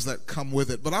blessings that come with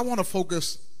it. But I want to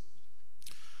focus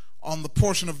on the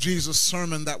portion of Jesus'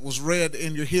 sermon that was read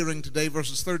in your hearing today,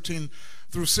 verses 13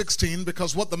 through 16,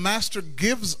 because what the master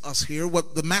gives us here,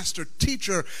 what the master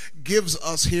teacher gives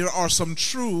us here, are some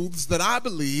truths that I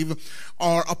believe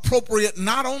are appropriate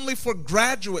not only for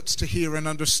graduates to hear and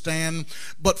understand,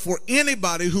 but for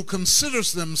anybody who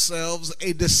considers themselves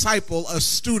a disciple, a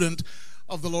student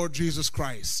of the Lord Jesus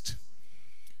Christ.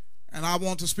 And I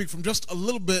want to speak from just a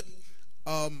little bit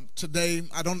today.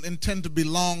 I don't intend to be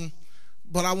long,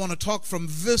 but I want to talk from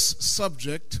this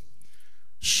subject: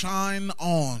 shine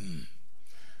on.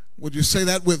 Would you say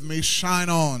that with me? Shine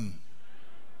on.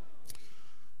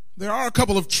 There are a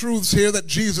couple of truths here that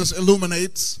Jesus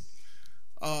illuminates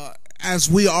as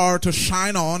we are to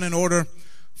shine on in order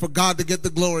for God to get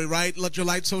the glory, right? Let your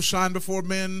light so shine before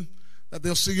men that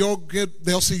they'll see your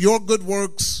good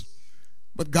works,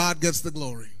 but God gets the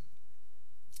glory.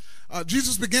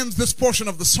 Jesus begins this portion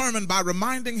of the sermon by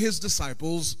reminding his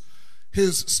disciples,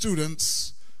 his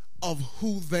students, of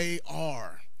who they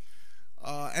are.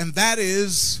 And that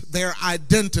is their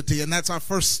identity. And that's our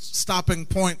first stopping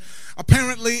point.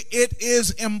 Apparently, it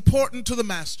is important to the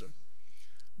master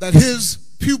that his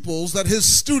pupils, that his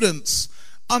students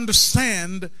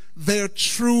understand their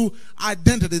true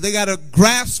identity. They got to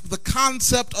grasp the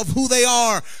concept of who they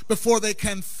are before they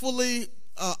can fully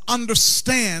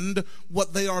understand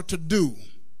what they are to do.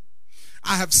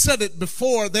 I have said it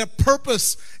before, their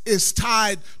purpose is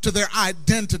tied to their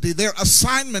identity. Their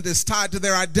assignment is tied to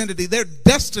their identity. Their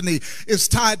destiny is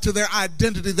tied to their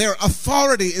identity. Their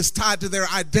authority is tied to their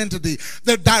identity.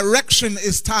 Their direction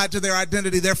is tied to their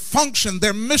identity. Their function,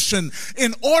 their mission.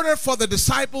 In order for the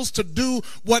disciples to do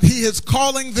what he is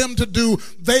calling them to do,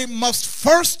 they must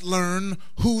first learn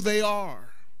who they are.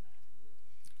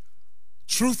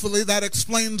 Truthfully, that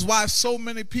explains why so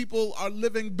many people are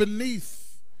living beneath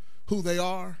who they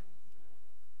are.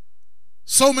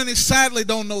 So many sadly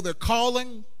don't know their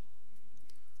calling,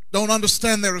 don't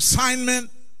understand their assignment,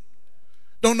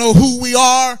 don't know who we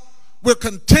are. We're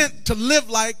content to live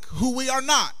like who we are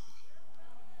not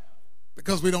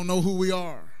because we don't know who we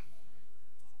are.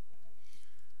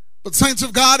 But saints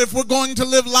of God, if we're going to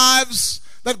live lives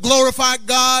that glorify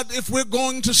God, if we're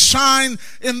going to shine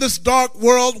in this dark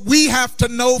world, we have to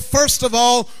know, first of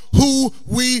all, who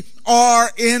we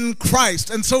are in Christ.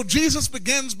 And so Jesus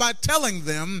begins by telling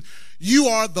them, you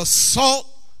are the salt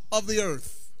of the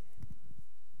earth.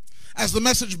 As the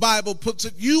Message Bible puts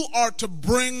it, you are to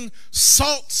bring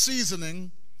salt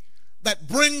seasoning that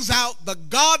brings out the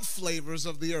God flavors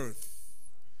of the earth.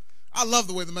 I love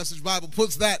the way the Message Bible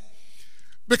puts that,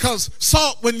 because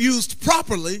salt, when used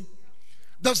properly,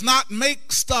 does not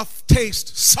make stuff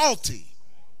taste salty.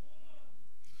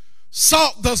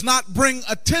 Salt does not bring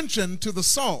attention to the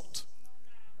salt.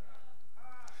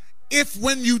 If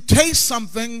when you taste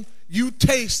something, you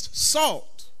taste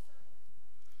salt,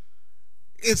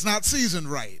 it's not seasoned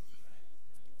right.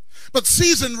 But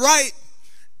seasoned right,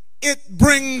 it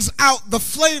brings out the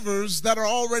flavors that are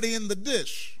already in the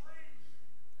dish.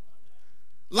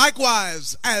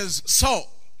 Likewise, as salt,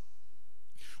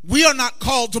 we are not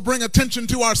called to bring attention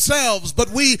to ourselves,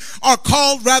 but we are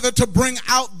called rather to bring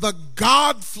out the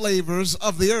God flavors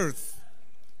of the earth.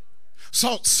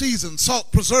 Salt seasons,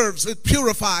 salt preserves, it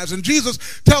purifies. And Jesus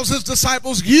tells his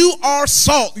disciples, you are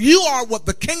salt. You are what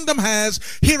the kingdom has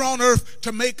here on earth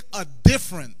to make a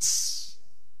difference.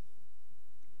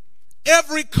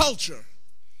 Every culture,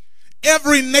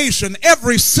 every nation,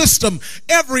 every system,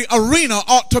 every arena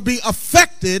ought to be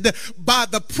affected by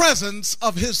the presence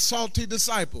of his salty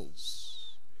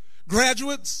disciples.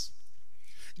 Graduates,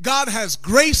 God has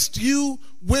graced you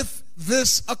with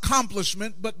this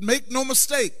accomplishment, but make no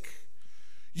mistake,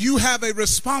 you have a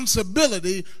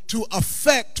responsibility to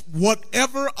affect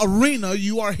whatever arena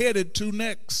you are headed to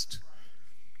next.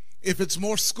 If it's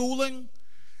more schooling,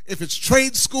 if it's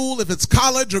trade school, if it's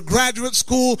college or graduate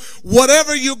school,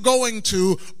 whatever you're going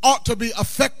to ought to be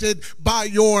affected by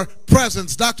your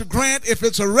presence. Dr. Grant, if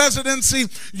it's a residency,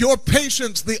 your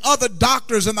patients, the other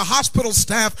doctors and the hospital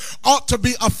staff ought to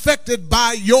be affected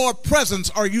by your presence.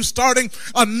 Are you starting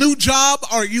a new job?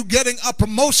 Are you getting a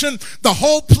promotion? The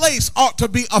whole place ought to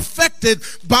be affected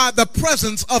by the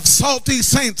presence of salty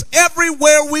saints.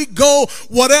 Everywhere we go,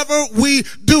 whatever we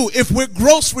do, if we're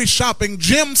grocery shopping,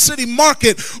 Gem City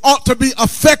Market ought to be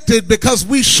affected because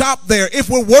we shop there. If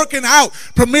we're working out,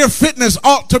 Premier Fitness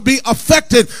ought to be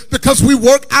affected because we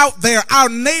work out there. Our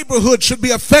neighborhood should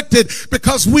be affected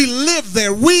because we live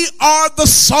there. We are the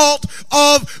salt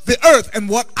of the earth. And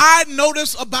what I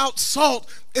notice about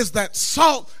salt is that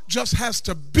salt just has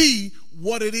to be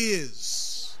what it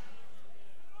is.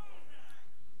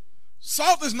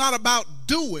 Salt is not about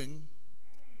doing.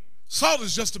 Salt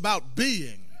is just about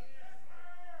being.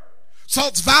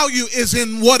 Salt's value is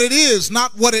in what it is,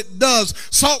 not what it does.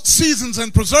 Salt seasons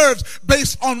and preserves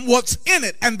based on what's in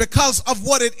it. And because of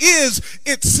what it is,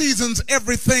 it seasons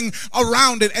everything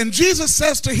around it. And Jesus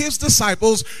says to his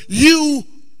disciples, you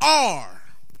are.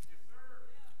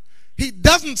 He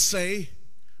doesn't say,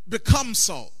 become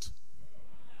salt.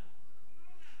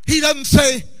 He doesn't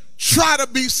say, try to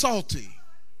be salty.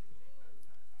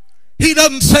 He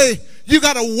doesn't say, you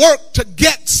got to work to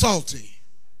get salty.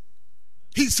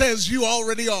 He says you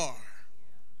already are.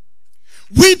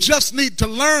 We just need to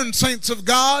learn, saints of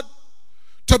God,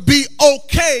 to be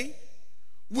okay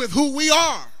with who we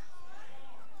are.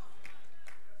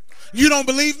 You don't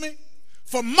believe me?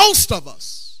 For most of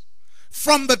us,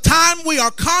 from the time we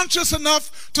are conscious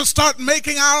enough to start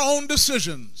making our own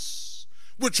decisions,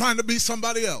 we're trying to be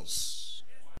somebody else.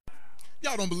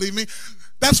 Y'all don't believe me?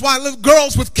 That's why little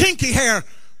girls with kinky hair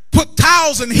put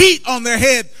towels and heat on their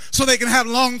head so they can have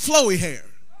long flowy hair.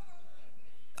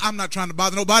 I'm not trying to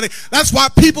bother nobody. That's why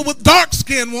people with dark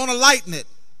skin want to lighten it.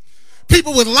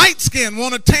 People with light skin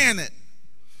want to tan it.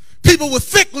 People with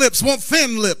thick lips want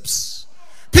thin lips.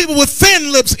 People with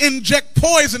thin lips inject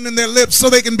poison in their lips so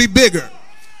they can be bigger.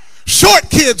 Short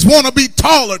kids want to be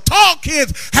taller. Tall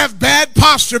kids have bad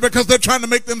posture because they're trying to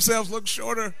make themselves look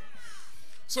shorter,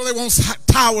 so they won't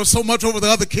tower so much over the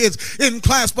other kids in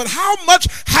class. But how much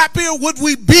happier would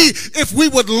we be if we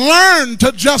would learn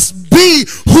to just be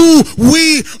who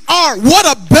we are? What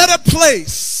a better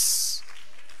place.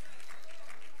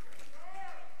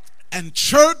 And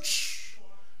church,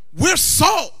 we're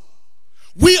salt.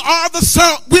 We are the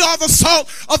salt. We are the salt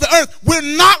of the earth.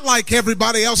 We're not like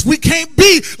everybody else. We can't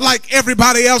be like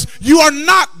everybody else. You are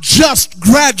not just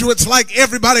graduates like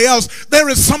everybody else. There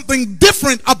is something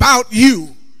different about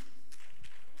you.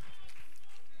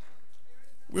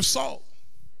 We're salt.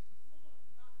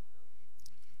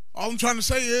 All I'm trying to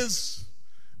say is,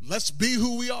 let's be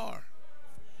who we are.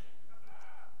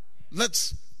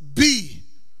 Let's be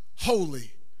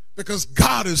holy because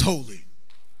God is holy.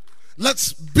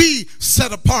 Let's be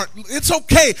set apart. It's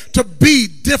okay to be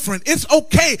different. It's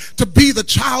okay to be the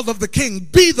child of the King.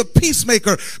 Be the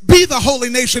peacemaker. Be the holy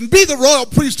nation. Be the royal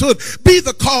priesthood. Be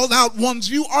the called out ones.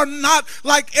 You are not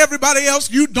like everybody else.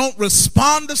 You don't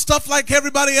respond to stuff like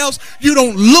everybody else. You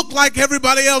don't look like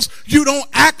everybody else. You don't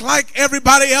act like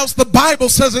everybody else. The Bible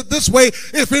says it this way: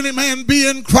 if any man be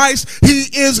in Christ, he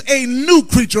is a new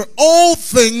creature. Old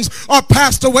things are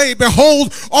passed away.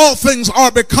 Behold, all things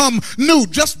are become new.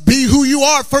 Just be who you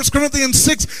are. 1 Corinthians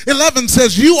 6:11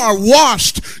 says you are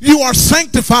washed, you are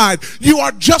sanctified, you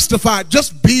are justified.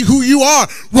 Just be who you are.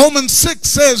 Romans 6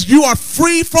 says you are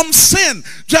free from sin.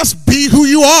 Just be who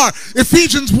you are.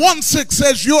 Ephesians 1:6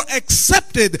 says you're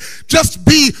accepted. Just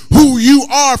be who you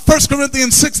are. 1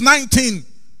 Corinthians 6:19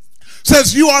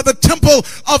 says you are the temple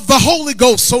of the Holy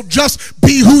Ghost, so just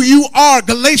be who you are.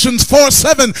 Galatians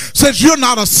 4:7 says you're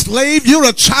not a slave, you're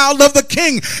a child of the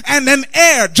King and an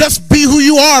heir. Just be who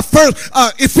you are.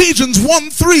 Ephesians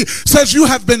 1:3 says you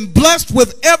have been blessed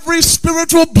with every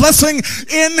spiritual blessing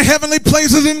in heavenly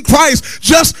places in Christ.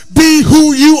 Just be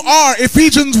who you are.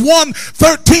 Ephesians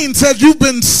 1:13 says you've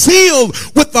been sealed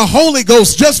with the Holy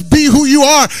Ghost. Just be who you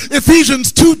are.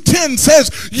 Ephesians 2:10 says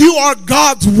you are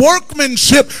God's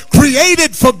workmanship,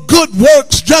 created for good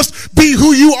works. Just be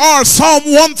who you are. Psalm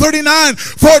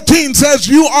 139:14 says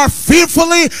you are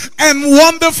fearfully and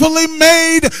wonderfully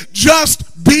made.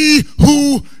 Just be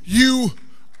who you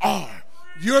are.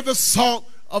 You're the salt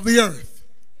of the earth.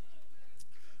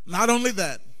 Not only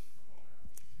that,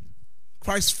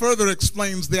 Christ further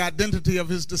explains the identity of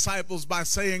his disciples by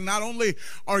saying not only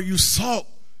are you salt,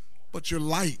 but you're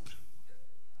light.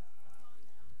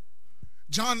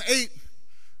 John 8,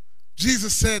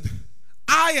 Jesus said,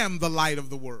 I am the light of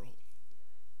the world.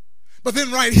 But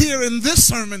then right here in this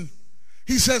sermon,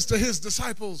 he says to his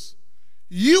disciples,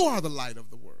 you are the light of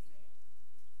the world.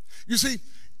 You see,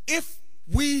 if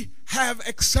we have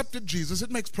accepted Jesus,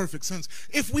 it makes perfect sense.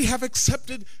 If we have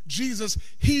accepted Jesus,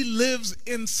 he lives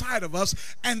inside of us.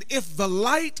 And if the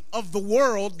light of the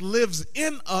world lives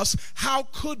in us, how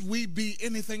could we be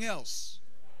anything else?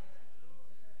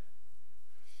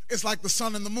 It's like the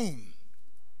sun and the moon.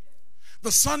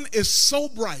 The sun is so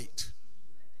bright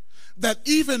that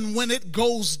even when it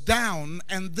goes down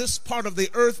and this part of the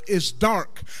earth is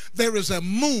dark, there is a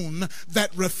moon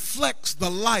that reflects the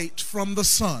light from the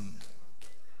sun.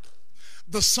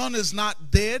 The sun is not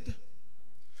dead.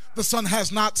 The sun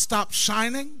has not stopped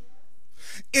shining.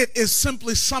 It is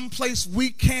simply someplace we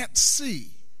can't see.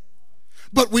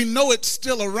 But we know it's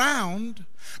still around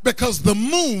because the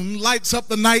moon lights up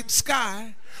the night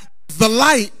sky, the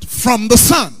light from the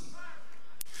sun.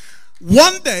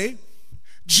 One day,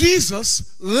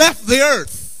 Jesus left the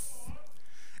earth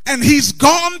and he's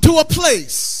gone to a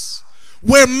place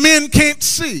where men can't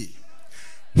see.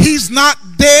 He's not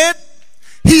dead.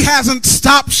 He hasn't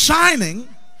stopped shining.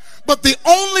 But the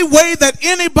only way that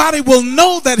anybody will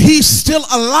know that he's still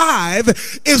alive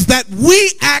is that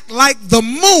we act like the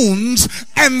moons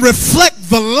and reflect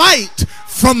the light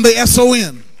from the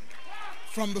sun,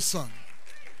 from the sun.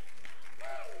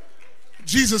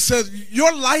 Jesus says,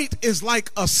 your light is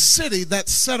like a city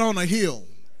that's set on a hill.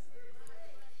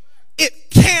 It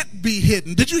can't be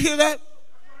hidden. Did you hear that?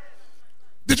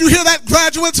 Did you hear that,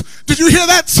 graduates? Did you hear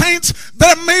that, saints?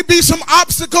 There may be some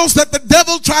obstacles that the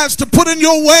devil tries to put in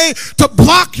your way to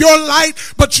block your light,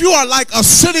 but you are like a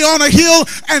city on a hill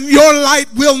and your light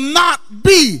will not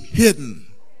be hidden.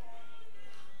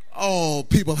 Oh,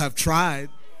 people have tried.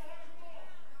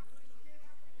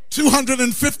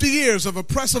 250 years of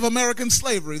oppressive American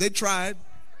slavery, they tried.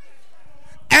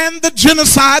 And the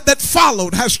genocide that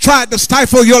followed has tried to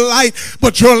stifle your light,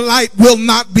 but your light will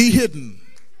not be hidden.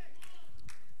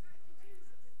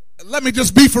 Let me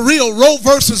just be for real. Roe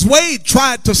versus Wade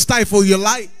tried to stifle your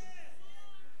light.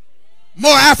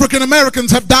 More African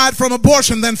Americans have died from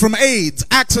abortion than from AIDS,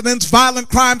 accidents, violent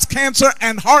crimes, cancer,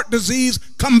 and heart disease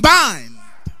combined.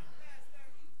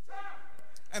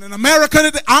 And in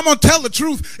America, I'm going to tell the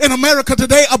truth. In America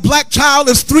today, a black child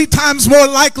is 3 times more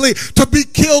likely to be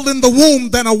killed in the womb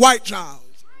than a white child.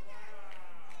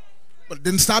 But it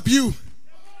didn't stop you.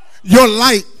 Your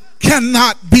light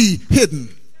cannot be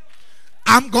hidden.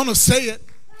 I'm going to say it.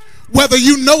 Whether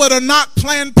you know it or not,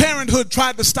 Planned Parenthood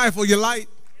tried to stifle your light.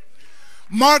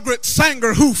 Margaret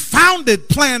Sanger, who founded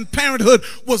Planned Parenthood,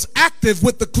 was active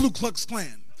with the Ku Klux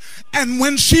Klan. And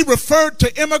when she referred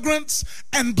to immigrants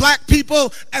and black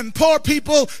people and poor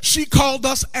people, she called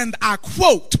us, and I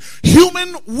quote,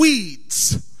 human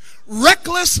weeds,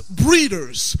 reckless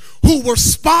breeders who were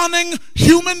spawning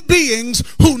human beings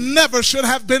who never should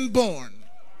have been born.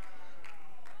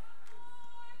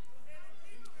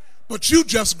 But you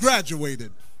just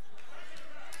graduated.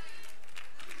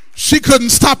 She couldn't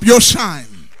stop your shine.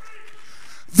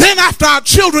 Then after our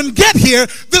children get here,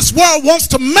 this world wants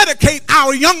to medicate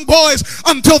our young boys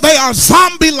until they are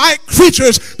zombie-like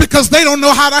creatures because they don't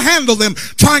know how to handle them,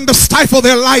 trying to stifle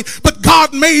their light. But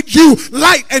God made you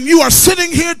light, and you are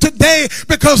sitting here today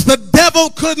because the devil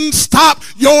couldn't stop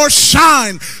your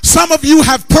shine. Some of you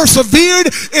have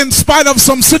persevered in spite of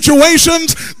some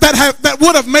situations that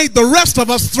would have made the rest of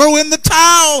us throw in the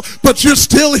towel, but you're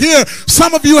still here.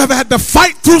 Some of you have had to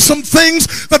fight through some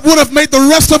things that would have made the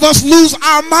rest of us lose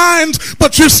our minds,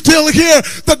 but you're still here.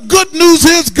 The good news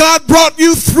is God brought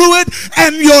you through it,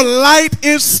 and your light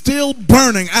is still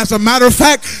burning. As a matter of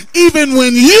fact, even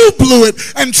when you blew it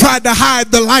and tried to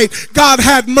hide the light, God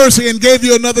had mercy and gave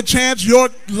you another chance. Your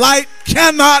light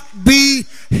cannot be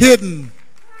hidden.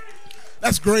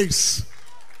 That's grace.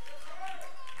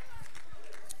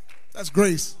 That's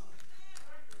grace.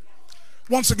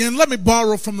 Once again, let me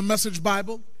borrow from the Message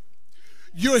Bible.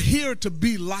 You're here to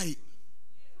be light,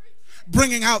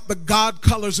 bringing out the God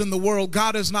colors in the world.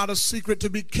 God is not a secret to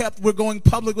be kept. We're going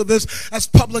public with this, as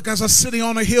public as a city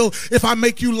on a hill. If I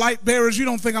make you light bearers, you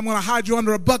don't think I'm going to hide you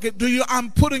under a bucket, do you?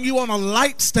 I'm putting you on a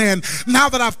light stand. Now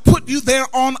that I've put you there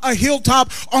on a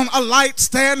hilltop, on a light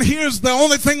stand, here's the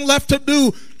only thing left to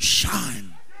do: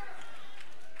 shine.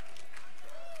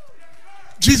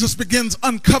 Jesus begins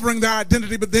uncovering their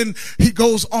identity, but then he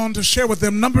goes on to share with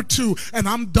them, number 2, and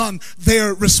I'm done,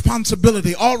 their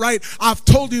responsibility. All right, I've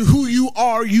told you who you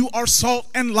are. You are salt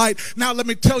and light. Now let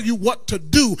me tell you what to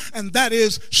do, and that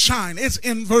is shine. It's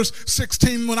in verse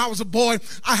 16. When I was a boy,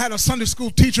 I had a Sunday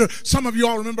school teacher. Some of you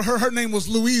all remember her. Her name was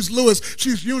Louise Lewis.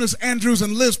 She's Eunice Andrews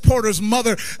and Liz Porter's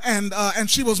mother, and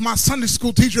she was my Sunday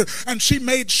school teacher, and she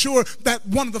made sure that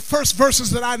one of the first verses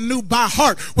that I knew by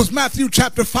heart was Matthew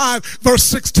chapter 5, verse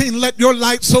 16, let your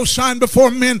light so shine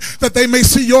before men that they may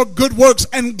see your good works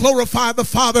and glorify the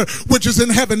Father which is in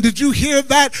heaven. Did you hear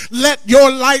that? Let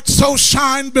your light so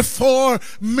shine before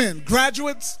men.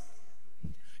 Graduates,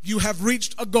 you have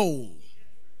reached a goal.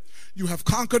 You have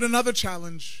conquered another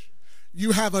challenge.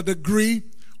 You have a degree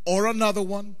or another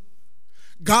one.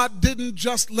 God didn't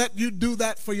just let you do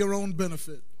that for your own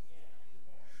benefit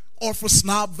or for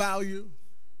snob value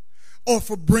or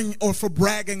for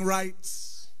bragging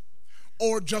rights,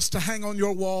 or just to hang on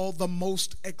your wall the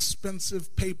most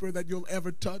expensive paper that you'll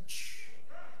ever touch.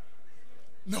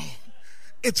 No,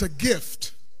 it's a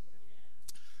gift.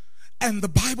 And the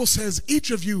Bible says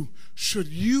each of you should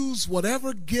use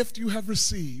whatever gift you have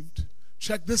received,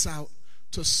 check this out,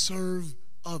 to serve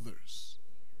others.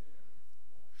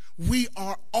 We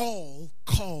are all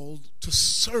called to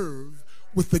serve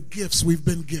with the gifts we've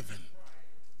been given.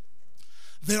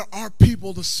 There are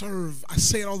people to serve. I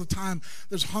say it all the time.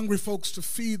 There's hungry folks to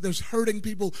feed. There's hurting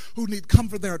people who need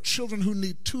comfort. There are children who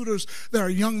need tutors. There are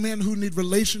young men who need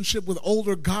relationship with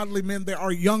older godly men. There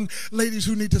are young ladies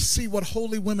who need to see what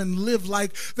holy women live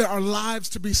like. There are lives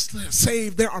to be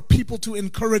saved. There are people to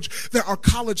encourage. There are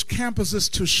college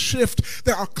campuses to shift.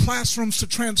 There are classrooms to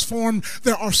transform.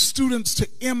 There are students to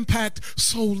impact.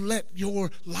 So let your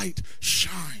light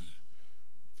shine.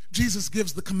 Jesus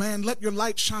gives the command, let your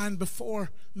light shine before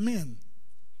men.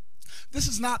 This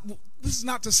is not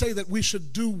to say that we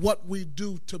should do what we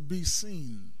do to be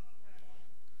seen.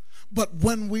 But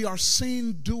when we are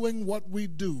seen doing what we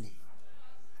do,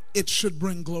 it should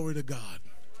bring glory to God.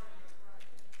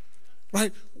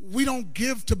 Right? We don't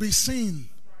give to be seen,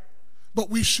 but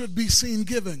we should be seen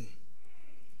giving.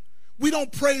 We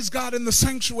don't praise God in the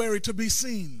sanctuary to be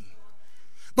seen,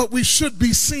 but we should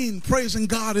be seen praising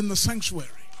God in the sanctuary.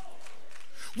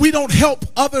 We don't help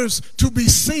others to be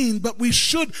seen, but we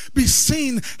should be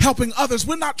seen helping others.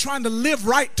 We're not trying to live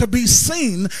right to be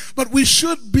seen, but we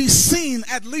should be seen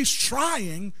at least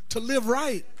trying to live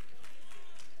right.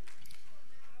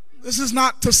 This is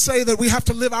not to say that we have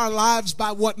to live our lives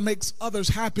by what makes others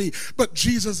happy, but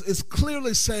Jesus is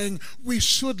clearly saying we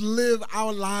should live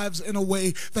our lives in a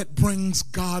way that brings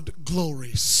God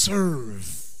glory.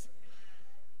 Serve.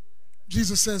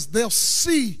 Jesus says they'll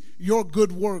see your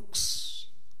good works.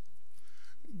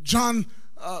 John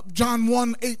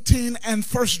 1:18 and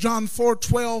 1 John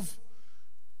 4:12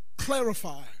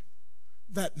 clarify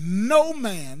that no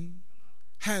man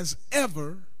has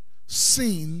ever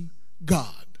seen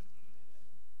God.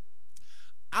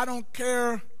 I don't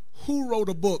care who wrote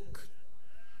a book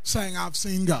saying I've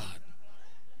seen God.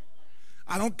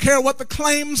 I don't care what the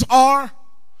claims are.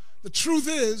 The truth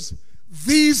is,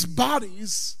 these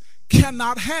bodies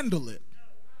cannot handle it.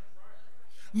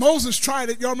 Moses tried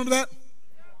it. Y'all remember that?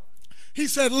 He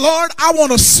said, Lord, I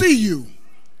want to see you.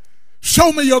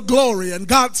 Show me your glory. And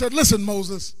God said, listen,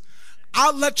 Moses,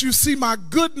 I'll let you see my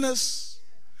goodness.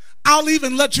 I'll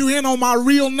even let you in on my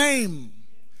real name.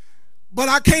 But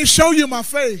I can't show you my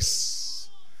face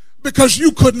because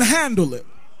you couldn't handle it.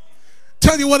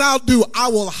 Tell you what I'll do. I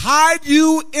will hide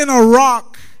you in a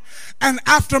rock, and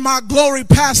after my glory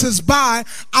passes by,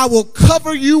 I will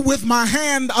cover you with my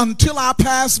hand until I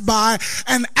pass by.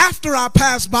 And after I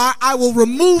pass by, I will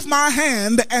remove my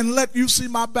hand and let you see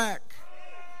my back.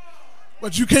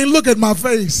 But you can't look at my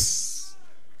face,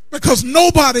 because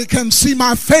nobody can see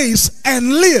my face and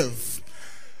live.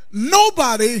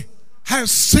 Nobody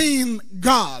has seen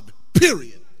God,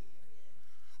 period.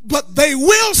 But they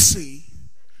will see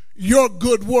your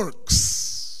good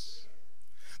works.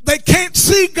 They can't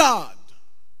see God,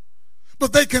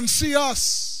 but they can see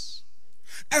us.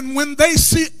 And when they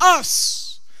see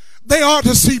us, they ought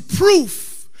to see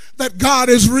proof that God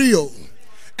is real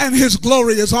and his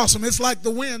glory is awesome. It's like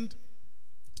the wind.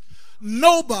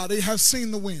 Nobody has seen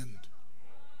the wind.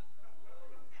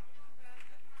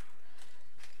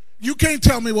 You can't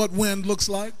tell me what wind looks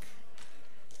like.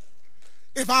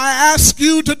 If I ask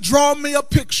you to draw me a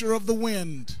picture of the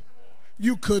wind,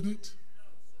 you couldn't.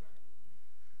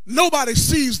 Nobody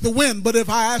sees the wind, but if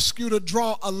I ask you to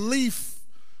draw a leaf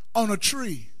on a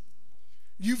tree,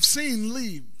 you've seen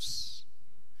leaves.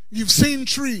 You've seen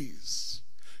trees.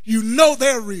 You know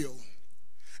they're real.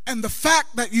 And the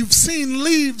fact that you've seen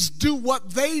leaves do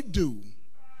what they do,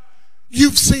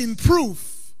 you've seen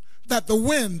proof that the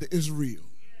wind is real.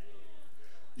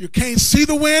 You can't see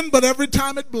the wind, but every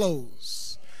time it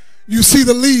blows, you see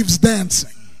the leaves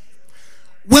dancing.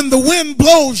 When the wind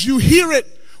blows, you hear it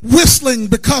whistling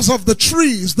because of the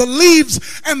trees. The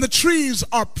leaves and the trees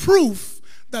are proof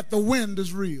that the wind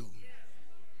is real.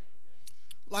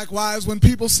 Likewise, when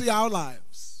people see our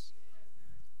lives,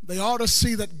 they ought to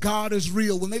see that God is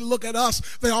real. When they look at us,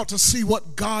 they ought to see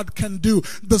what God can do.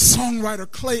 The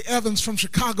songwriter Clay Evans from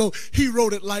Chicago, he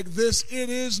wrote it like this: it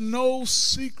is no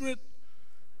secret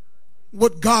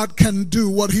what God can do,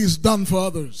 what he's done for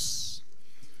others,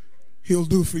 he'll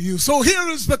do for you. So here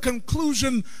is the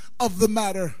conclusion of the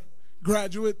matter,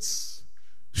 graduates.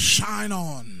 Shine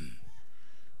on.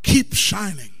 Keep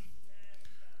shining.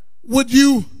 Would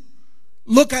you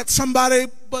look at somebody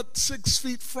but 6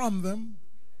 feet from them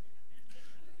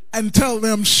and tell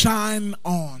them, shine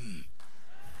on?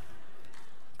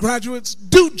 Graduates,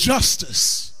 do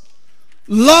justice,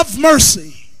 love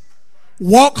mercy,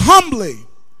 walk humbly,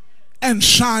 and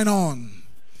shine on.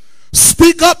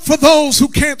 Speak up for those who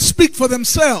can't speak for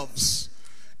themselves,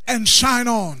 and shine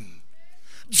on.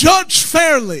 Judge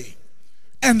fairly,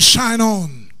 and shine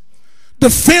on.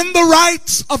 Defend the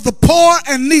rights of the poor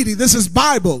and needy. This is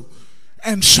Bible.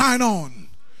 And shine on.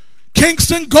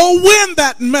 Kingston, go win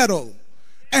that medal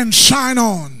and shine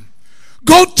on.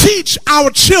 Go teach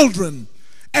our children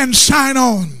and shine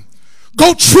on.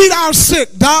 Go treat our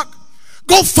sick, doc.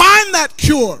 Go find that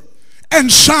cure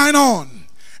and shine on.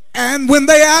 And when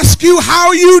they ask you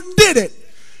how you did it,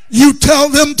 you tell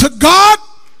them, to God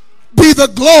be the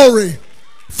glory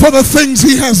for the things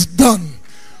he has done.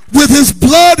 With his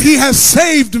blood he has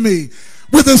saved me.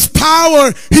 With his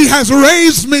power he has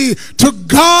raised me. To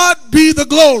God be the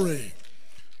glory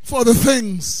for the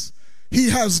things he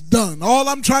has done. All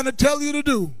I'm trying to tell you to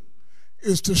do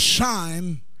is to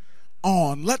shine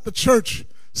on. Let the church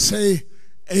say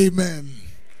amen.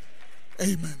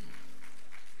 Amen.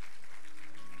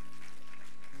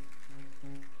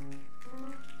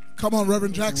 Come on,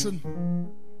 Reverend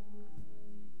Jackson.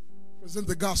 Present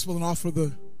the gospel and offer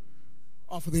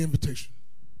the invitation.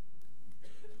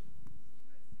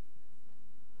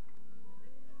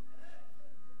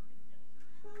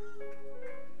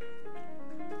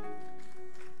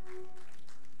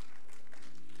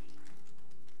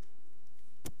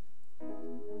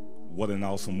 What an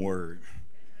awesome word.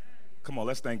 Come on,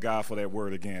 let's thank God for that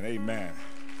word again. Amen.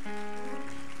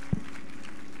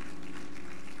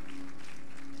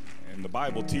 And the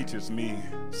Bible teaches me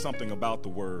something about the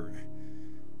word.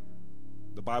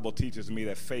 The Bible teaches me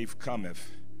that faith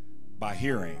cometh by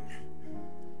hearing,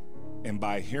 and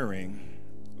by hearing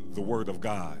the word of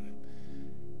God.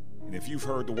 And if you've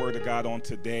heard the word of God on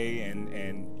today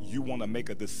and you want to make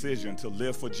a decision to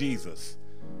live for Jesus,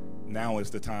 now is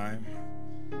the time.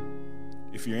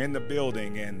 If you're in the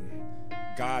building and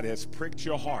God has pricked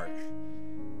your heart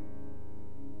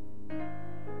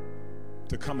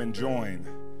to come and join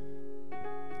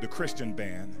the Christian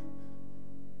band,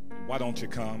 why don't you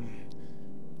come?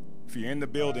 If you're in the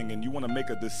building and you want to make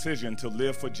a decision to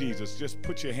live for Jesus, just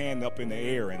put your hand up in the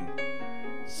air and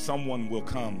someone will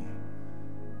come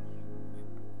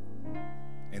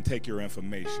and take your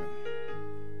information.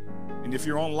 And if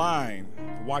you're online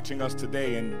watching us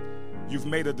today and you've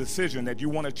made a decision that you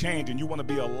want to change and you want to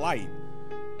be a light,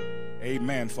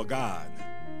 amen, for God,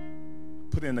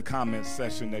 put in the comments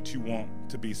section that you want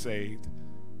to be saved.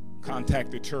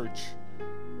 Contact the church.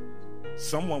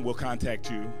 Someone will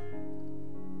contact you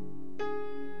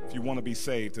if you want to be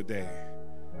saved today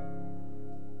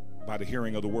by the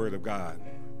hearing of the word of God.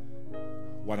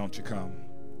 Why don't you come?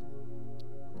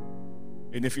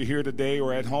 And if you're here today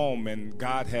or at home and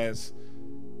God has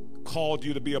called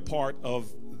you to be a part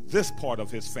of this part of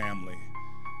his family,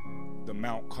 the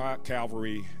Mount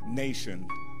Calvary Nation,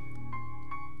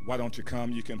 why don't you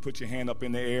come? You can put your hand up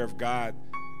in the air if God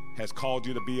has called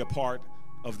you to be a part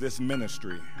of this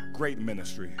ministry, great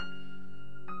ministry.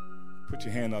 Put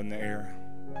your hand up in the air.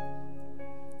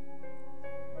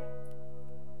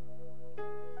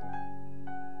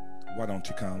 Why don't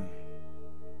you come?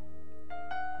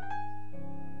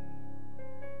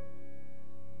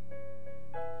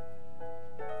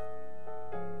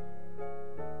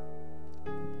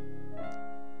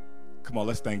 Come on,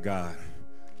 let's thank God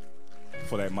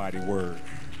for that mighty word.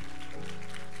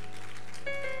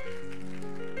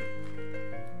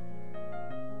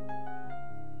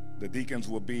 The deacons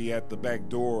will be at the back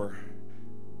door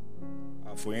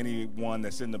for anyone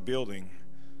that's in the building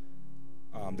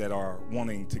that are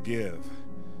wanting to give.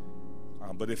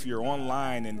 But if you're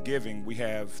online and giving, we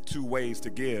have two ways to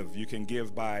give. You can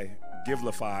give by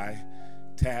Givelify,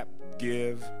 tap,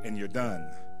 give, and you're done.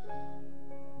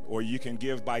 Or you can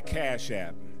give by Cash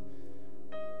App.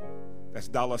 That's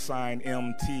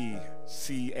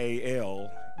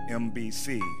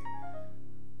 $MTCALMBC.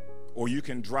 Or you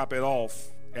can drop it off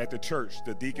at the church.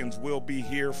 The deacons will be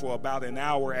here for about an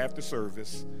hour after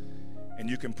service, and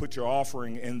you can put your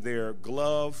offering in their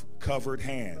glove-covered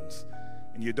hands.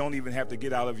 And you don't even have to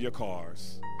get out of your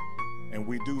cars. And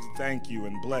we do thank you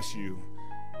and bless you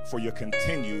for your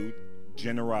continued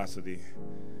generosity.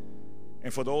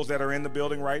 And for those that are in the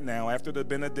building right now, after the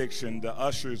benediction, the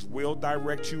ushers will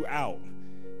direct you out,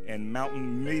 and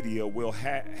Mountain Media will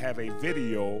have a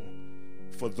video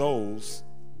for those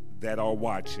that are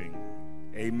watching.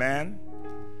 Amen.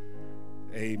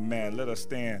 Amen. Let us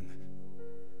stand.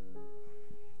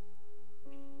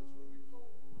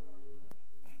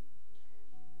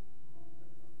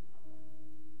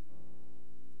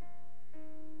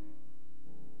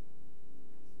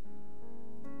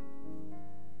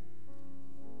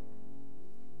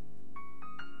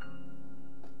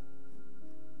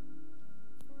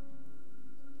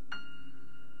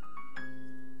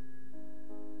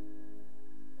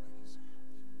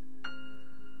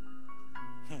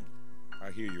 I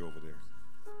hear you over there.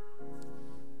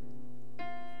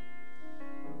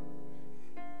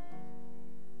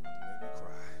 Make me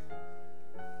cry.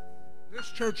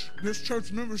 This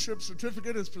church membership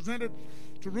certificate is presented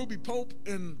to Ruby Pope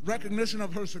in recognition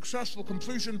of her successful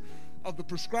completion of the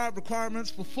prescribed requirements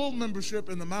for full membership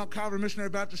in the Mount Calvary Missionary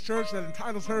Baptist Church that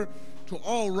entitles her to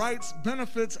all rights,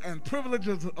 benefits, and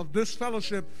privileges of this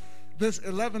fellowship this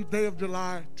 11th day of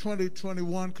July,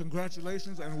 2021.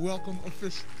 Congratulations and welcome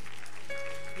officially.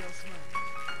 Yes,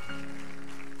 ma'am.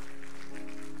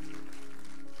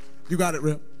 You got it,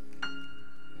 Rip.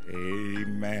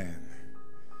 Amen.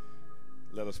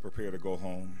 Let us prepare to go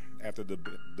home. After the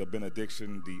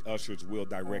benediction, the ushers will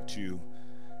direct you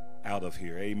out of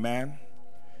here. Amen.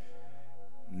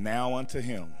 Now unto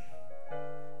him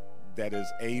that is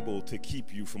able to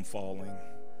keep you from falling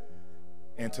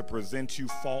and to present you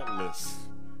faultless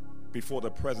before the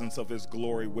presence of his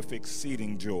glory with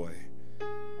exceeding joy.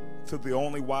 To the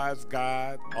only wise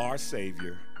God, our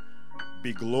Savior,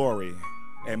 be glory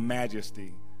and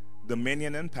majesty,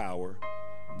 dominion and power,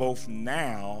 both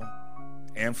now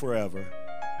and forever.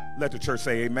 Let the church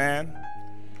say amen.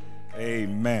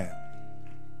 Amen.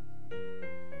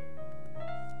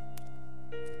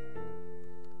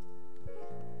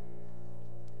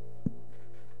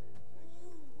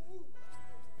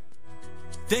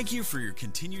 Thank you for your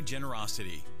continued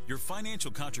generosity. Your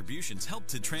financial contributions help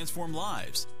to transform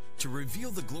lives, to reveal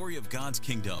the glory of God's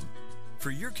kingdom.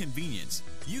 For your convenience,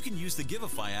 you can use the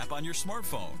Givelify app on your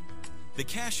smartphone, the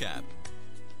Cash App,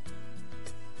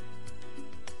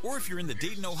 or if you're in the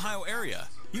Dayton, Ohio area,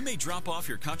 you may drop off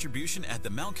your contribution at the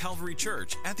Mount Calvary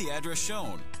Church at the address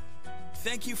shown.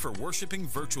 Thank you for worshiping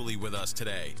virtually with us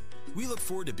today. We look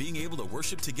forward to being able to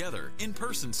worship together in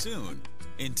person soon.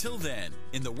 Until then,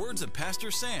 in the words of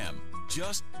Pastor Sam,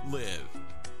 just live.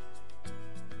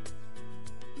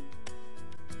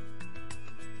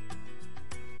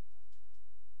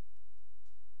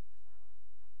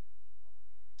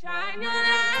 Shine your light.